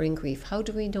during grief? How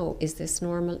do we know? Is this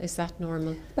normal? Is that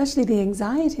normal? Especially the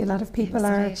anxiety. A lot of people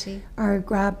are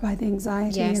grabbed by the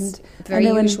anxiety. Yes, and very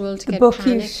I know usual to the get book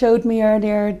panic. you showed me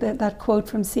earlier, that quote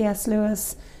from C.S.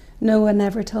 Lewis, "No one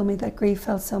ever told me that grief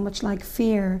felt so much like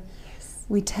fear." Yes.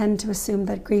 We tend to assume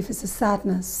that grief is a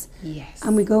sadness. Yes.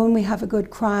 And we go and we have a good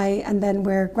cry and then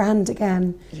we're grand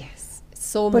again. Yes.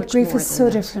 So But much grief more is than so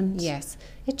that. different. Yes.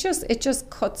 It just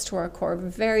cuts to our core.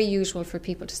 Very usual for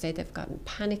people to say they've gotten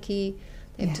panicky,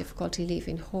 they have difficulty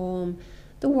leaving home.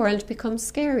 The world becomes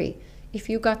scary. If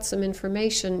you got some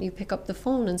information, you pick up the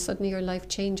phone and suddenly your life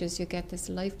changes. You get this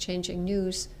life-changing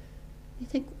news. You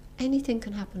think anything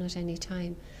can happen at any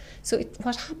time. So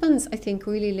what happens, I think,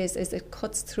 really, Liz, is it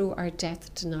cuts through our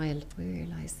death denial. We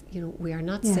realise, we are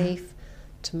not safe.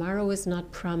 Tomorrow is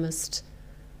not promised.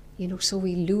 So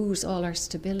we lose all our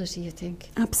stability, I think.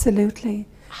 Absolutely.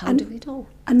 How do we know?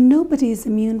 And nobody is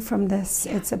immune from this.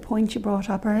 Yeah. It's a point you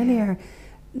brought up earlier.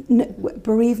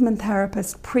 Bereavement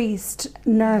therapist, priest,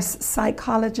 nurse,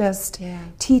 psychologist,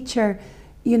 teacher,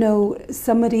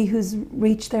 somebody who's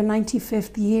reached their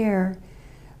 95th year.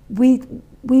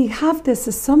 We have this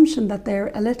assumption that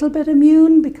they're a little bit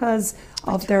immune because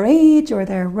of their age or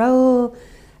their role.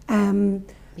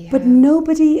 But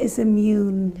nobody is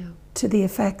immune to the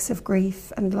effects of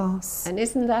grief and loss. And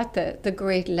isn't that the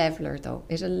great leveller, though?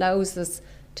 It allows us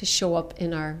to show up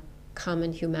in our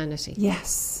common humanity.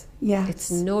 Yes, yes.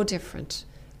 It's no different.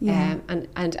 Yeah.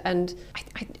 And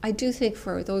I do think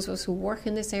for those of us who work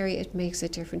in this area, it makes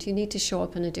it different. You need to show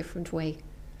up in a different way,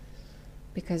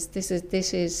 because this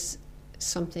is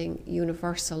something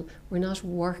universal. We're not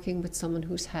working with someone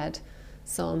who's had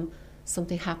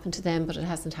something happen to them, but it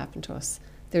hasn't happened to us.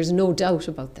 There's no doubt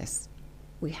about this.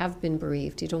 We have been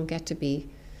bereaved. You don't get to be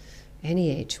any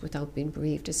age without being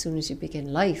bereaved. As soon as you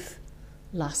begin life,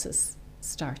 losses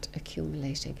start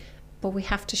accumulating. But we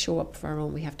have to show up for our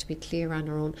own. We have to be clear on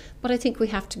our own. But I think we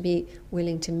have to be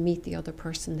willing to meet the other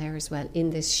person there as well in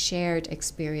this shared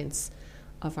experience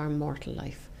of our mortal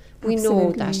life. We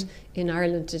know that in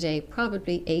Ireland today,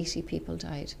 probably 80 people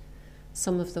died.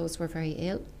 Some of those were very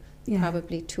ill. Yeah.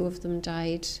 Probably 2 of them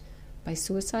died by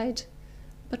suicide.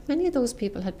 But many of those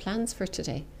people had plans for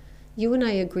today. You and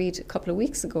I agreed a couple of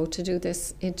weeks ago to do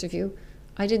this interview.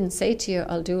 I didn't say to you,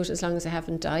 I'll do it as long as I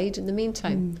haven't died in the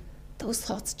meantime. Those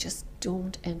thoughts just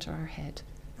don't enter our head.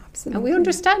 Absolutely. And we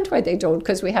understand why they don't,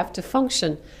 because we have to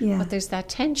function. Yeah. But there's that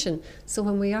tension. So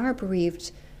when we are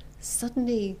bereaved,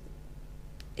 suddenly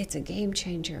it's a game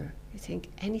changer. You think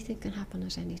anything can happen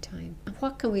at any time. And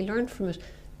what can we learn from it?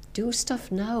 Do stuff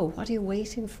now. What are you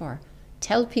waiting for?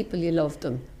 Tell people you love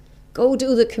them. Go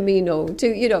do the Camino.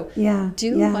 Do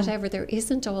whatever. There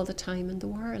isn't all the time in the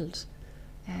world.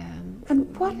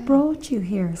 And what brought you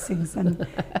here, Susan?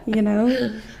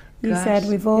 You said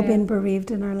we've all been bereaved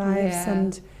in our lives,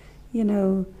 and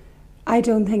I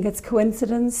don't think it's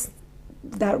coincidence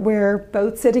that we're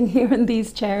both sitting here in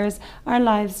these chairs. Our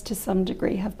lives, to some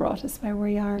degree, have brought us where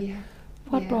we are. Yeah.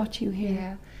 What brought you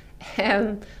here?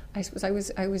 I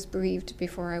suppose I was bereaved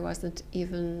before I wasn't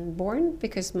even born,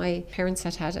 because my parents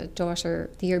had a daughter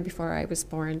the year before I was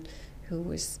born who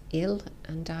was ill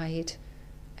and died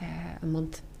a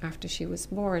month after she was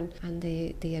born, and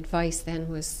the advice then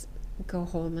was go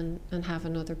home and have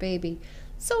another baby.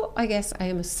 So I guess I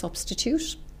am a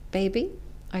substitute baby.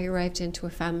 I arrived into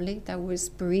a family that was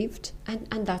bereaved,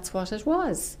 and that's what it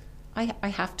was. I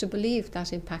have to believe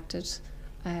that impacted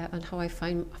on how I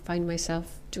find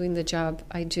myself doing the job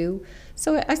I do.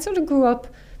 So I sort of grew up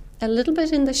a little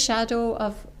bit in the shadow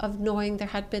of knowing there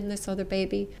had been this other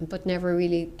baby, but never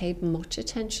really paid much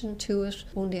attention to it.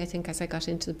 Only I think as I got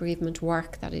into the bereavement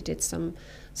work that I did some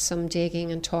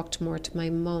digging and talked more to my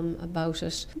mum about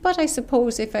it. But I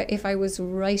suppose if I was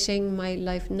writing my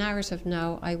life narrative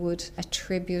now, I would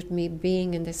attribute me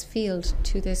being in this field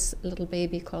to this little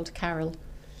baby called Carol,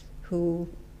 who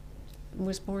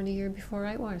was born a year before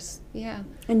I was. Yeah.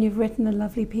 And you've written a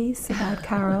lovely piece about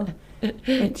Carol,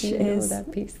 which is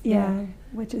that piece.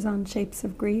 Which is on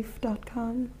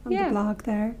shapesofgrief.com on the blog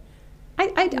there.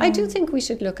 I do think we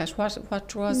should look at what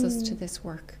draws us to this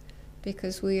work,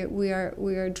 because we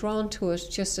are drawn to it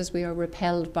just as we are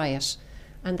repelled by it,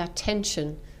 and that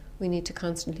tension we need to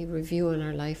constantly review in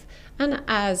our life. And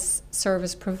as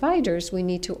service providers, we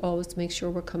need to always make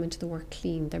sure we're coming to the work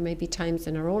clean. There may be times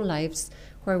in our own lives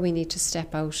where we need to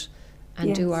step out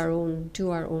and do our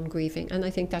own grieving. And I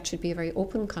think that should be a very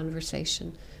open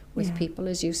conversation with people.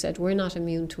 As you said, we're not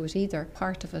immune to it either,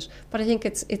 part of it. But I think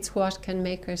it's what can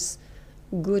make us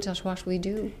good at what we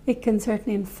do. It can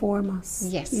certainly inform us.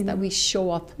 Yes, that we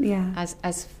show up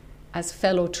as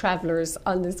fellow travellers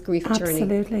on this grief journey.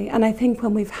 Absolutely. And I think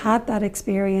when we've had that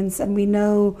experience and we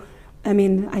know, I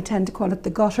mean, I tend to call it the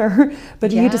gutter,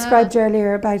 but you described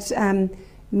earlier about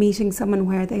meeting someone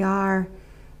where they are,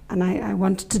 and I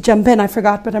wanted to jump in, I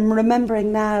forgot, but I'm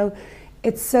remembering now,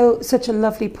 it's such a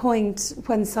lovely point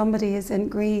when somebody is in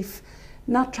grief,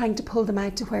 not trying to pull them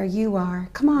out to where you are.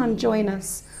 Come on, join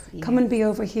us. Come and be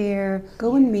over here.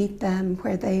 Go and meet them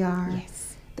where they are.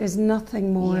 Yes. There's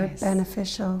nothing more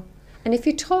beneficial. And if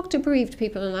you talk to bereaved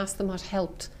people and ask them what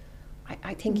helped,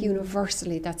 I think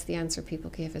universally that's the answer people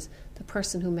give, is the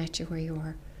person who met you where you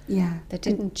were. Yeah. That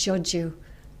didn't judge you.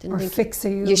 Didn't or fix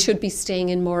you. You should be staying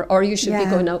in more, or you should be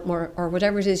going out more, or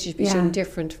whatever it is, you should be doing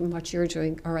different from what you're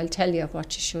doing, or I'll tell you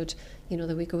what you should,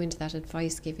 that we go into that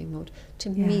advice giving mode to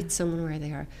meet someone where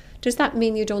they are. Does that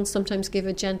mean you don't sometimes give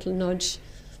a gentle nudge?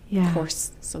 Yeah. Of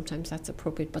course, sometimes that's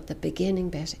appropriate, but the beginning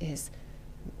bit is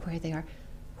where they are.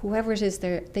 Whoever it is,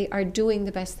 they are doing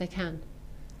the best they can.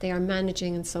 They are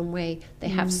managing in some way. They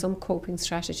have some coping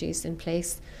strategies in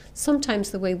place.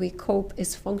 Sometimes the way we cope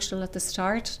is functional at the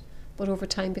start, but over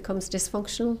time becomes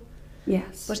dysfunctional.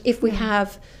 Yes. But if we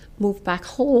have moved back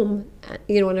home,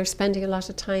 and are spending a lot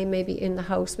of time maybe in the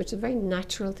house, which is a very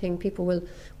natural thing people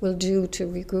will do to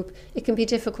regroup, it can be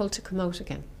difficult to come out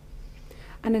again.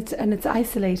 And it's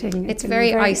isolating. It's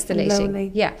very isolating.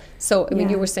 Lonely. Yeah. So I mean,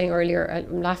 you were saying earlier,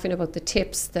 I'm laughing about the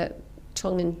tips. The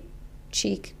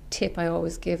tongue-in-cheek tip I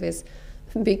always give is,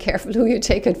 be careful who you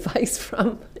take advice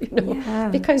from,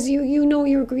 because you know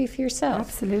your grief yourself.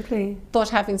 Absolutely. But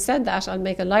having said that, I'll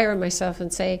make a liar of myself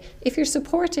and say, if you're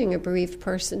supporting a bereaved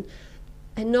person,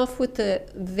 enough with the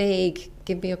vague,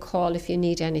 give me a call if you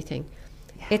need anything.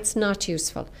 Yeah. It's not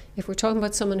useful. If we're talking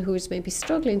about someone who's maybe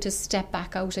struggling to step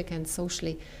back out again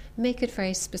socially, make it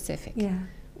very specific. Yeah.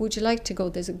 Would you like to go?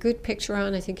 There's a good picture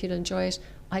on, I think you'll enjoy it.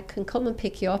 I can come and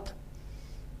pick you up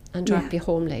and drop you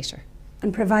home later.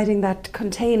 And providing that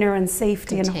container and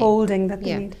safety and holding that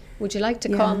they need. Would you like to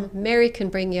come? Mary can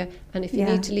bring you, and if you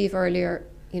need to leave earlier,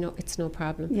 it's no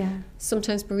problem. Yeah.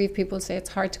 Sometimes bereaved people say it's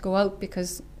hard to go out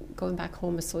because going back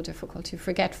home is so difficult. You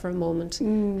forget for a moment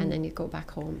and then you go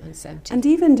back home and it's empty. And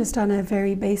even just on a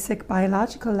very basic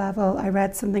biological level, I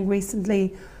read something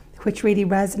recently which really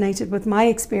resonated with my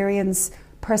experience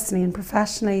personally and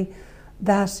professionally,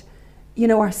 that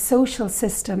our social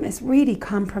system is really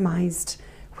compromised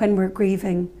when we're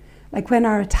grieving. Like when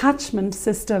our attachment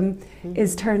system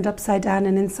is turned upside down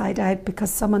and inside out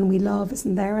because someone we love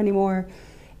isn't there anymore,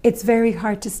 it's very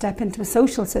hard to step into a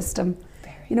social system.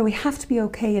 We have to be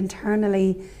okay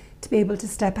internally to be able to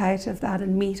step out of that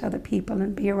and meet other people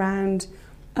and be around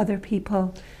other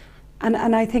people.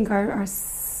 And I think our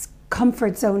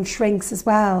comfort zone shrinks as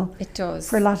well. It does.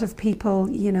 For a lot of people,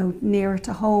 nearer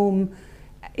to home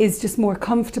is just more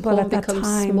comfortable at that time.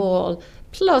 Becomes small.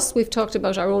 Plus, we've talked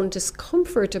about our own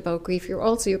discomfort about grief. You're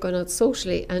going out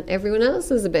socially, and everyone else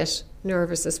is a bit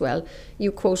nervous as well.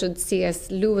 You quoted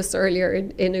C.S. Lewis earlier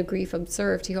in A Grief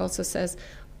Observed. He also says,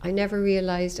 I never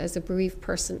realised as a bereaved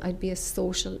person I'd be a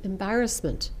social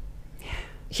embarrassment.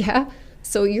 Yeah?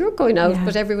 So you're going out,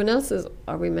 but everyone else is,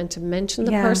 are we meant to mention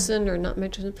the person or not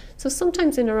mention them? So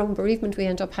sometimes in our own bereavement we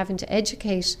end up having to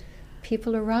educate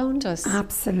people around us.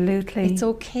 Absolutely. It's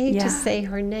okay to say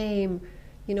her name.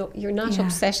 You're not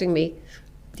upsetting me.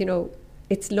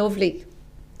 It's lovely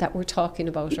that we're talking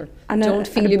about her. And don't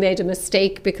feel you made a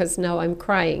mistake because now I'm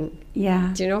crying.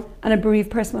 Yeah. Do you know? And a bereaved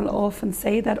person will often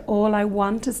say that all I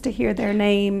want is to hear their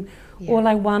name. Yeah. All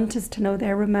I want is to know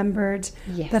they're remembered,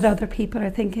 that other people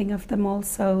are thinking of them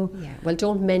also. Yeah. Well,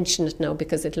 don't mention it now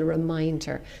because it'll remind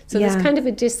her. So there's kind of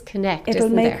a disconnect, it'll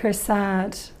isn't make there? her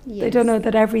sad. Yes. They don't know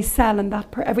that every cell in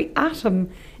that, every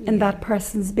atom in that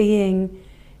person's being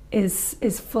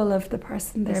is full of the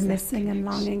person they're missing and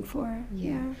longing for.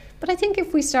 Yeah. But I think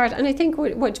if we start, and I think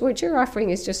what you're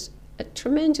offering is just a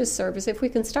tremendous service, if we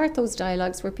can start those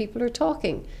dialogues where people are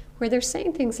talking, where they're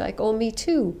saying things like, oh, me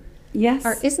too. Yes.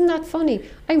 Or isn't that funny?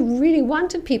 I really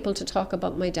wanted people to talk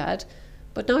about my dad,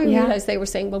 but now I realise they were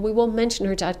saying, well, we won't mention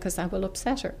her dad because that will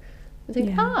upset her. I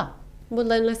think, well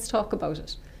then let's talk about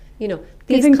it. These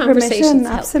giving conversations permission,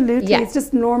 help. absolutely. Yeah. It's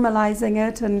just normalising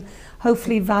it and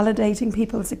hopefully validating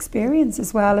people's experience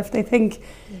as well. If they think,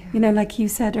 like you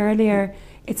said earlier,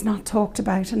 it's not talked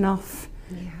about enough.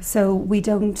 Yeah. So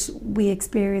we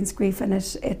experience grief and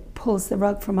it pulls the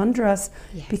rug from under us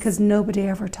because nobody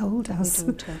ever told us. We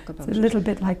don't talk about it's a little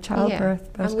bit like childbirth.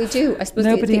 But and we do. I suppose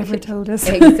nobody ever told us.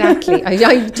 Exactly.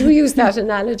 I do use that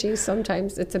analogy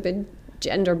sometimes. It's a bit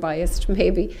gender biased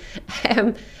maybe.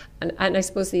 And I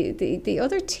suppose the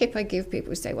other tip I give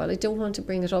people is say, well, I don't want to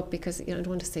bring it up because I don't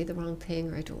want to say the wrong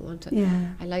thing, or I don't want to.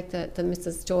 Yeah. I like the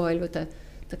Mrs. Doyle with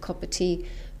the cup of tea.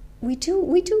 We do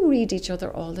read each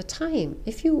other all the time.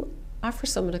 If you offer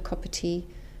someone a cup of tea,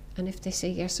 and if they say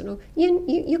yes or no,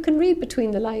 you can read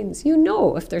between the lines. You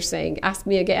know if they're saying, ask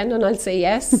me again, and I'll say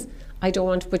yes. I don't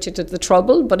want to put you to the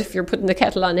trouble, but if you're putting the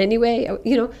kettle on anyway,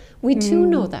 we do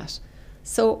know that.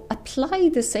 So apply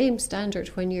the same standard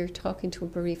when you're talking to a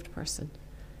bereaved person.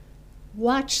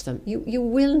 Watch them. You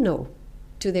will know,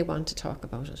 do they want to talk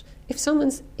about it? If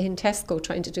someone's in Tesco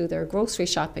trying to do their grocery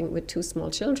shopping with 2 small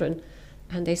children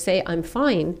and they say, I'm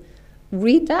fine,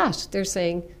 read that. They're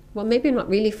saying, well, maybe I'm not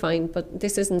really fine, but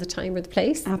this isn't the time or the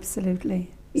place.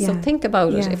 Absolutely. Yeah. So think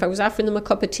about it. Yeah. If I was offering them a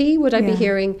cup of tea, would I be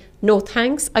hearing, no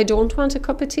thanks, I don't want a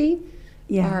cup of tea?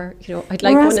 Yeah. Or, I'd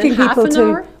like one in half an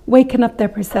hour. Waken up their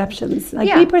perceptions.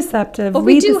 Be perceptive,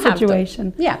 read the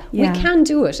situation. We can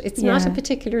do it. It's not a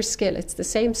particular skill. It's the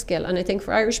same skill. And I think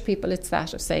for Irish people, it's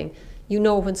that of saying,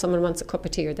 when someone wants a cup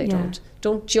of tea or they don't.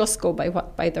 Don't just go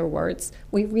by their words.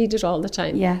 We read it all the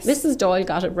time. Yes. Mrs. Doyle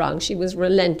got it wrong. She was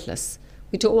relentless.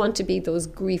 We don't want to be those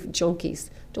grief junkies.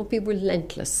 Don't be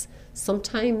relentless.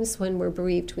 Sometimes when we're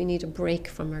bereaved, we need a break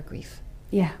from our grief.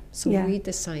 Yeah. So read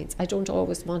the signs. I don't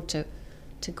always want to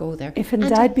go there. If in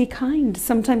doubt, be kind.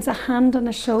 Sometimes a hand on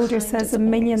a shoulder says a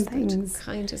million things.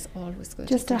 Kind is always good.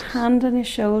 Just a hand on his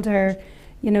shoulder.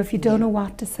 If you don't know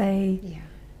what to say,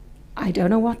 I don't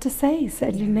know what to say.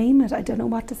 Said you name it. I don't know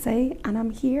what to say, and I'm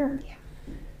here. Yeah.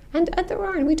 And there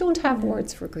aren't. We don't have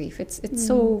words for grief. It's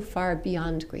so far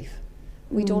beyond grief.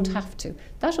 We don't have to.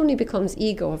 That only becomes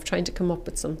ego of trying to come up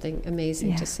with something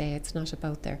amazing to say. It's not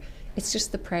about there. It's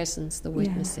just the presence, the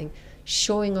witnessing,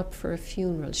 showing up for a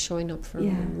funeral, showing up for a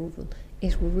removal.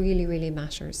 It really, really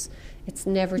matters. It's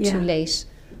never too late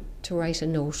to write a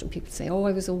note. And people say, oh,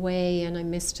 I was away and I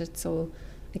missed it. So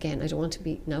again, I don't want to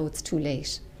be, now it's too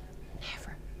late.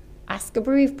 Never. Ask a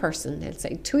bereaved person. They'll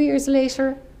say, 2 years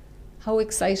later, how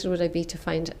excited would I be to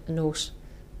find a note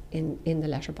in the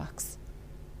letterbox?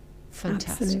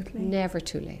 Fantastic. Absolutely. Never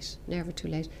too late. Never too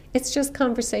late. It's just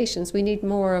conversations. We need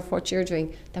more of what you're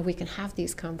doing, that we can have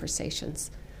these conversations,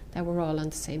 that we're all on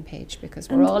the same page, because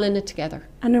we're all in it together.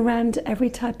 And around every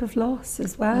type of loss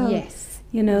as well. Yes.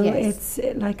 It's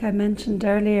like I mentioned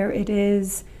earlier, it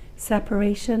is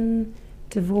separation,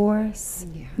 divorce,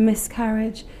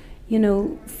 miscarriage.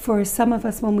 For some of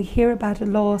us, when we hear about a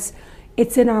loss,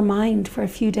 it's in our mind for a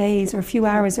few days or a few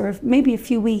hours or maybe a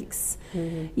few weeks,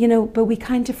 but we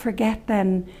kind of forget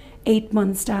then 8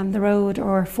 months down the road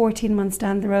or 14 months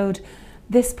down the road,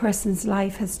 this person's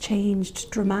life has changed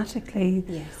dramatically.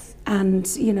 Yes. And,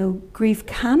 grief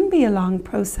can be a long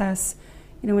process,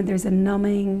 when there's a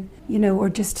numbing, or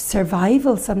just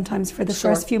survival sometimes for the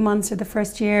first few months or the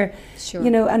first year,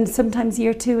 and sometimes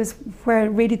year 2 is where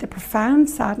really the profound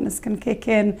sadness can kick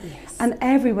in and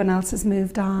everyone else has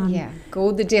moved on. Yeah,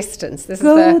 go the distance.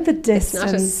 Go the distance.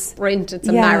 It's not a sprint, it's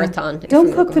a marathon.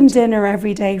 Don't cook them dinner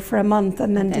every day for a month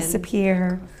and then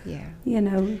disappear. Yeah.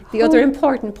 The other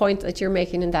important point that you're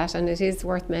making in that, and it is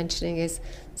worth mentioning, is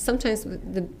sometimes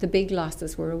the big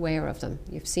losses, we're aware of them.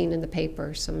 You've seen in the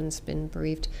paper someone's been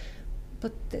bereaved,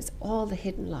 but there's all the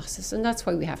hidden losses, and that's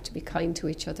why we have to be kind to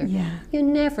each other. Yeah. You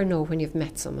never know when you've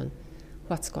met someone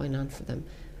what's going on for them.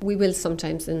 We will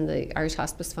sometimes in the Irish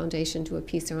Hospice Foundation do a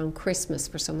piece around Christmas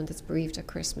for someone that's bereaved at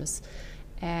Christmas.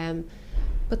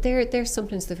 But there's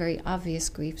sometimes the very obvious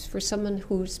griefs. For someone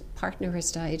whose partner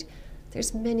has died,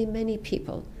 there's many, many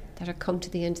people that are come to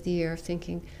the end of the year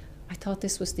thinking, I thought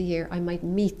this was the year I might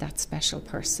meet that special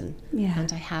person,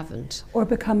 and I haven't. Or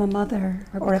become a mother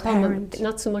or a parent.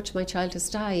 Not so much my child has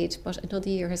died, but another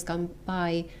year has gone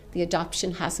by, the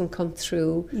adoption hasn't come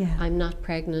through, I'm not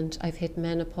pregnant, I've hit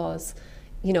menopause.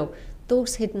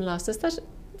 Those hidden losses that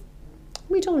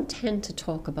we don't tend to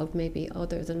talk about maybe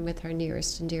other than with our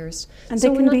nearest and dearest. And so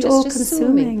they can be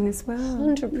all-consuming as well.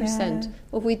 100%. Yeah.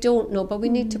 But we don't know. But we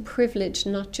need to privilege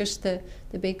not just the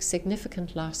big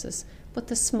significant losses, but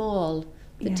the small,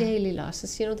 the daily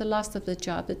losses. The loss of the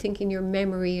job, the thinking your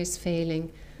memory is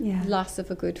failing, loss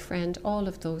of a good friend, all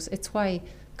of those. It's why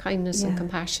kindness and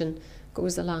compassion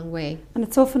goes a long way. And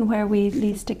it's often where we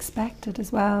least expect it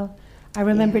as well. I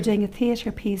remember doing a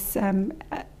theatre piece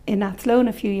in Athlone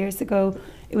a few years ago.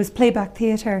 It was playback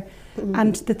theatre,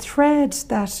 and the thread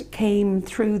that came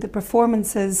through the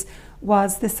performances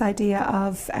was this idea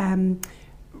of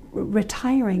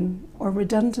retiring or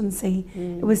redundancy.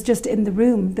 It was just in the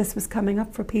room. This was coming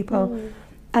up for people.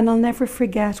 And I'll never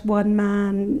forget one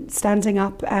man standing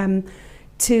up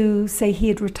to say he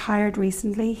had retired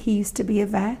recently. He used to be a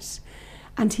vet.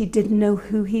 and he didn't know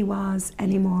who he was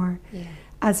anymore. Yeah.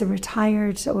 As a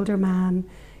retired older man,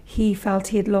 he felt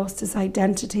he had lost his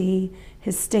identity,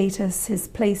 his status, his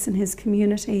place in his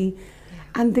community,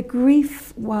 and the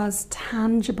grief was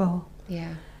tangible.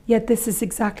 Yeah. Yet this is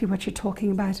exactly what you're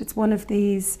talking about. It's one of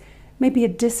these, maybe a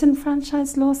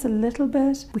disenfranchised loss a little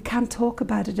bit. We can't talk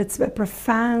about it. It's a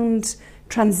profound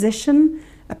transition,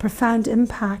 a profound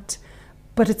impact,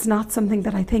 but it's not something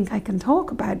that I think I can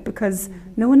talk about because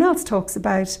no one else talks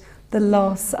about the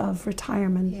loss of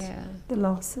retirement, the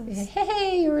losses. Yeah.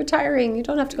 Hey, you're retiring. You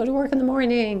don't have to go to work in the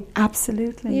morning.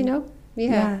 Absolutely. You know?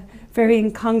 Yeah. Very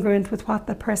incongruent with what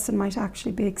the person might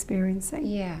actually be experiencing.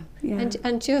 Yeah.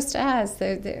 And just as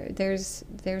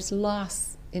there's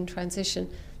loss in transition,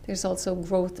 there's also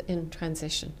growth in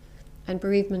transition. And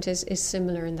bereavement is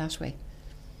similar in that way.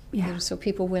 Yeah. You know, so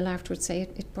people will afterwards say,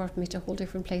 it brought me to a whole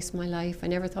different place in my life. I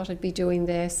never thought I'd be doing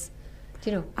this.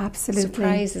 You know, absolutely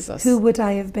surprises us. Who would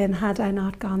I have been had I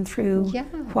not gone through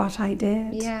what I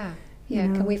did? Yeah. You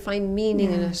know? Can we find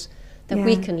meaning in it that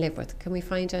we can live with? Can we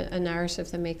find a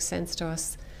narrative that makes sense to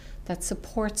us, that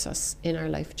supports us in our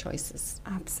life choices?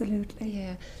 Absolutely.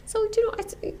 Yeah. So, you know,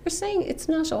 you're saying it's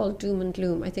not all doom and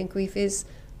gloom. I think grief is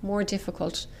more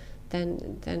difficult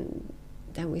than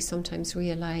we sometimes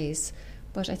realise.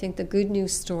 But I think the good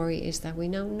news story is that we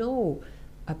now know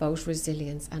about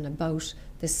resilience and about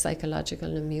this psychological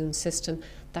and immune system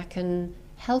that can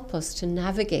help us to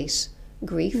navigate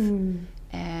grief.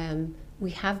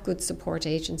 We have good support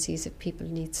agencies if people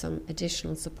need some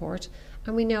additional support,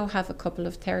 and we now have a couple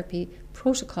of therapy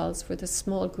protocols for the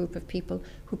small group of people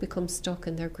who become stuck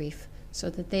in their grief so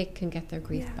that they can get their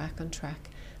grief back on track.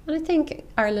 And I think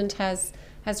Ireland has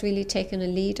really taken a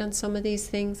lead on some of these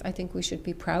things. I think we should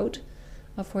be proud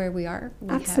of where we are.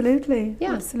 Absolutely.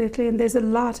 And there's a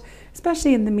lot,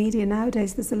 especially in the media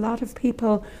nowadays, there's a lot of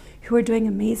people who are doing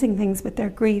amazing things with their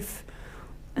grief.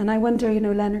 And I wonder, you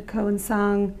know, Leonard Cohen's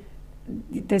song,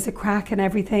 There's a Crack in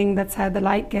Everything, That's How the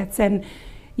Light Gets In.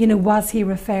 You know, was he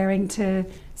referring to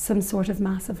some sort of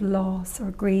massive loss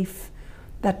or grief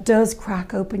that does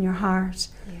crack open your heart?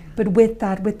 But with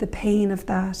that, with the pain of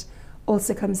that,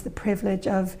 also comes the privilege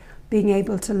of being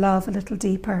able to love a little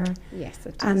deeper,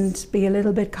 and be a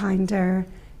little bit kinder,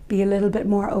 be a little bit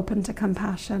more open to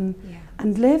compassion,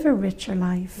 and live a richer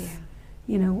life.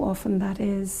 You know, often that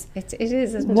is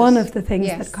one of the things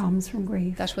that comes from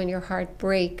grief. That when your heart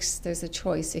breaks, there's a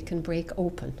choice. It can break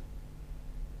open.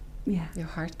 Your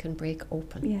heart can break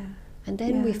open. And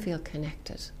then we feel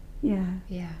connected.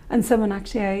 And someone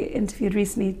actually I interviewed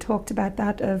recently talked about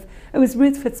that. It was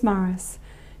Ruth Fitzmaurice.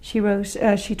 She wrote,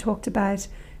 she talked about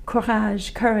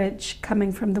courage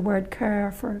coming from the word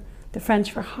cœur, for the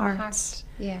French for heart.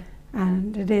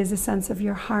 And it is a sense of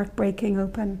your heart breaking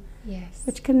open,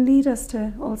 which can lead us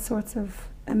to all sorts of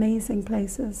amazing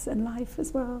places in life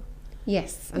as well.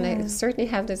 And I certainly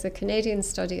have. There's a Canadian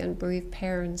study on bereaved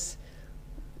parents,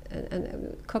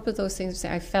 and a couple of those things.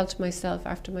 I felt myself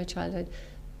after my childhood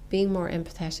being more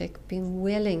empathetic, being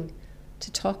willing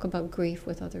to talk about grief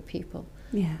with other people,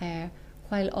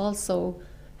 while also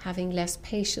having less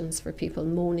patience for people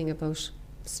moaning about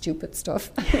stupid stuff.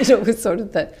 You know, it's sort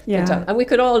of the and we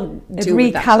could all do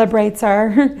it recalibrates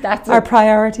our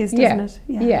priorities, doesn't it?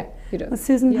 You know. Well,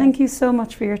 Susan, thank you so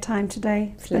much for your time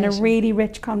today. It's been a really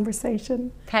rich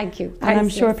conversation. Thank you. And I'm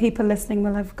sure people listening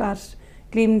will have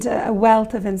gleaned a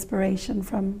wealth of inspiration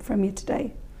from you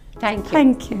today. Thank you.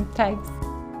 Thank you. Thanks.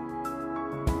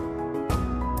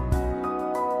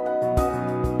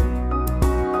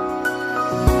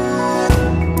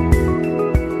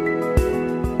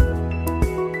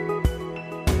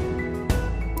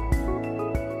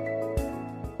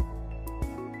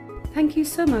 Thank you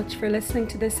so much for listening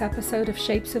to this episode of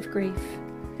Shapes of Grief.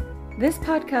 This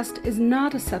podcast is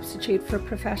not a substitute for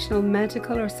professional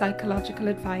medical or psychological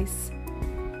advice.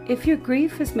 If your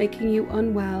grief is making you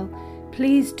unwell,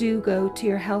 please do go to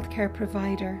your healthcare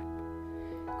provider.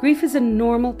 Grief is a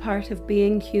normal part of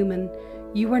being human.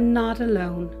 You are not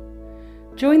alone.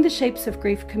 Join the Shapes of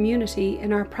Grief community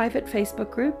in our private Facebook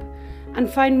group and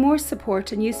find more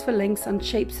support and useful links on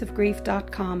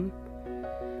shapesofgrief.com.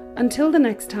 Until the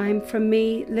next time, from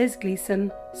me, Liz Gleeson,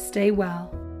 stay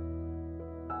well.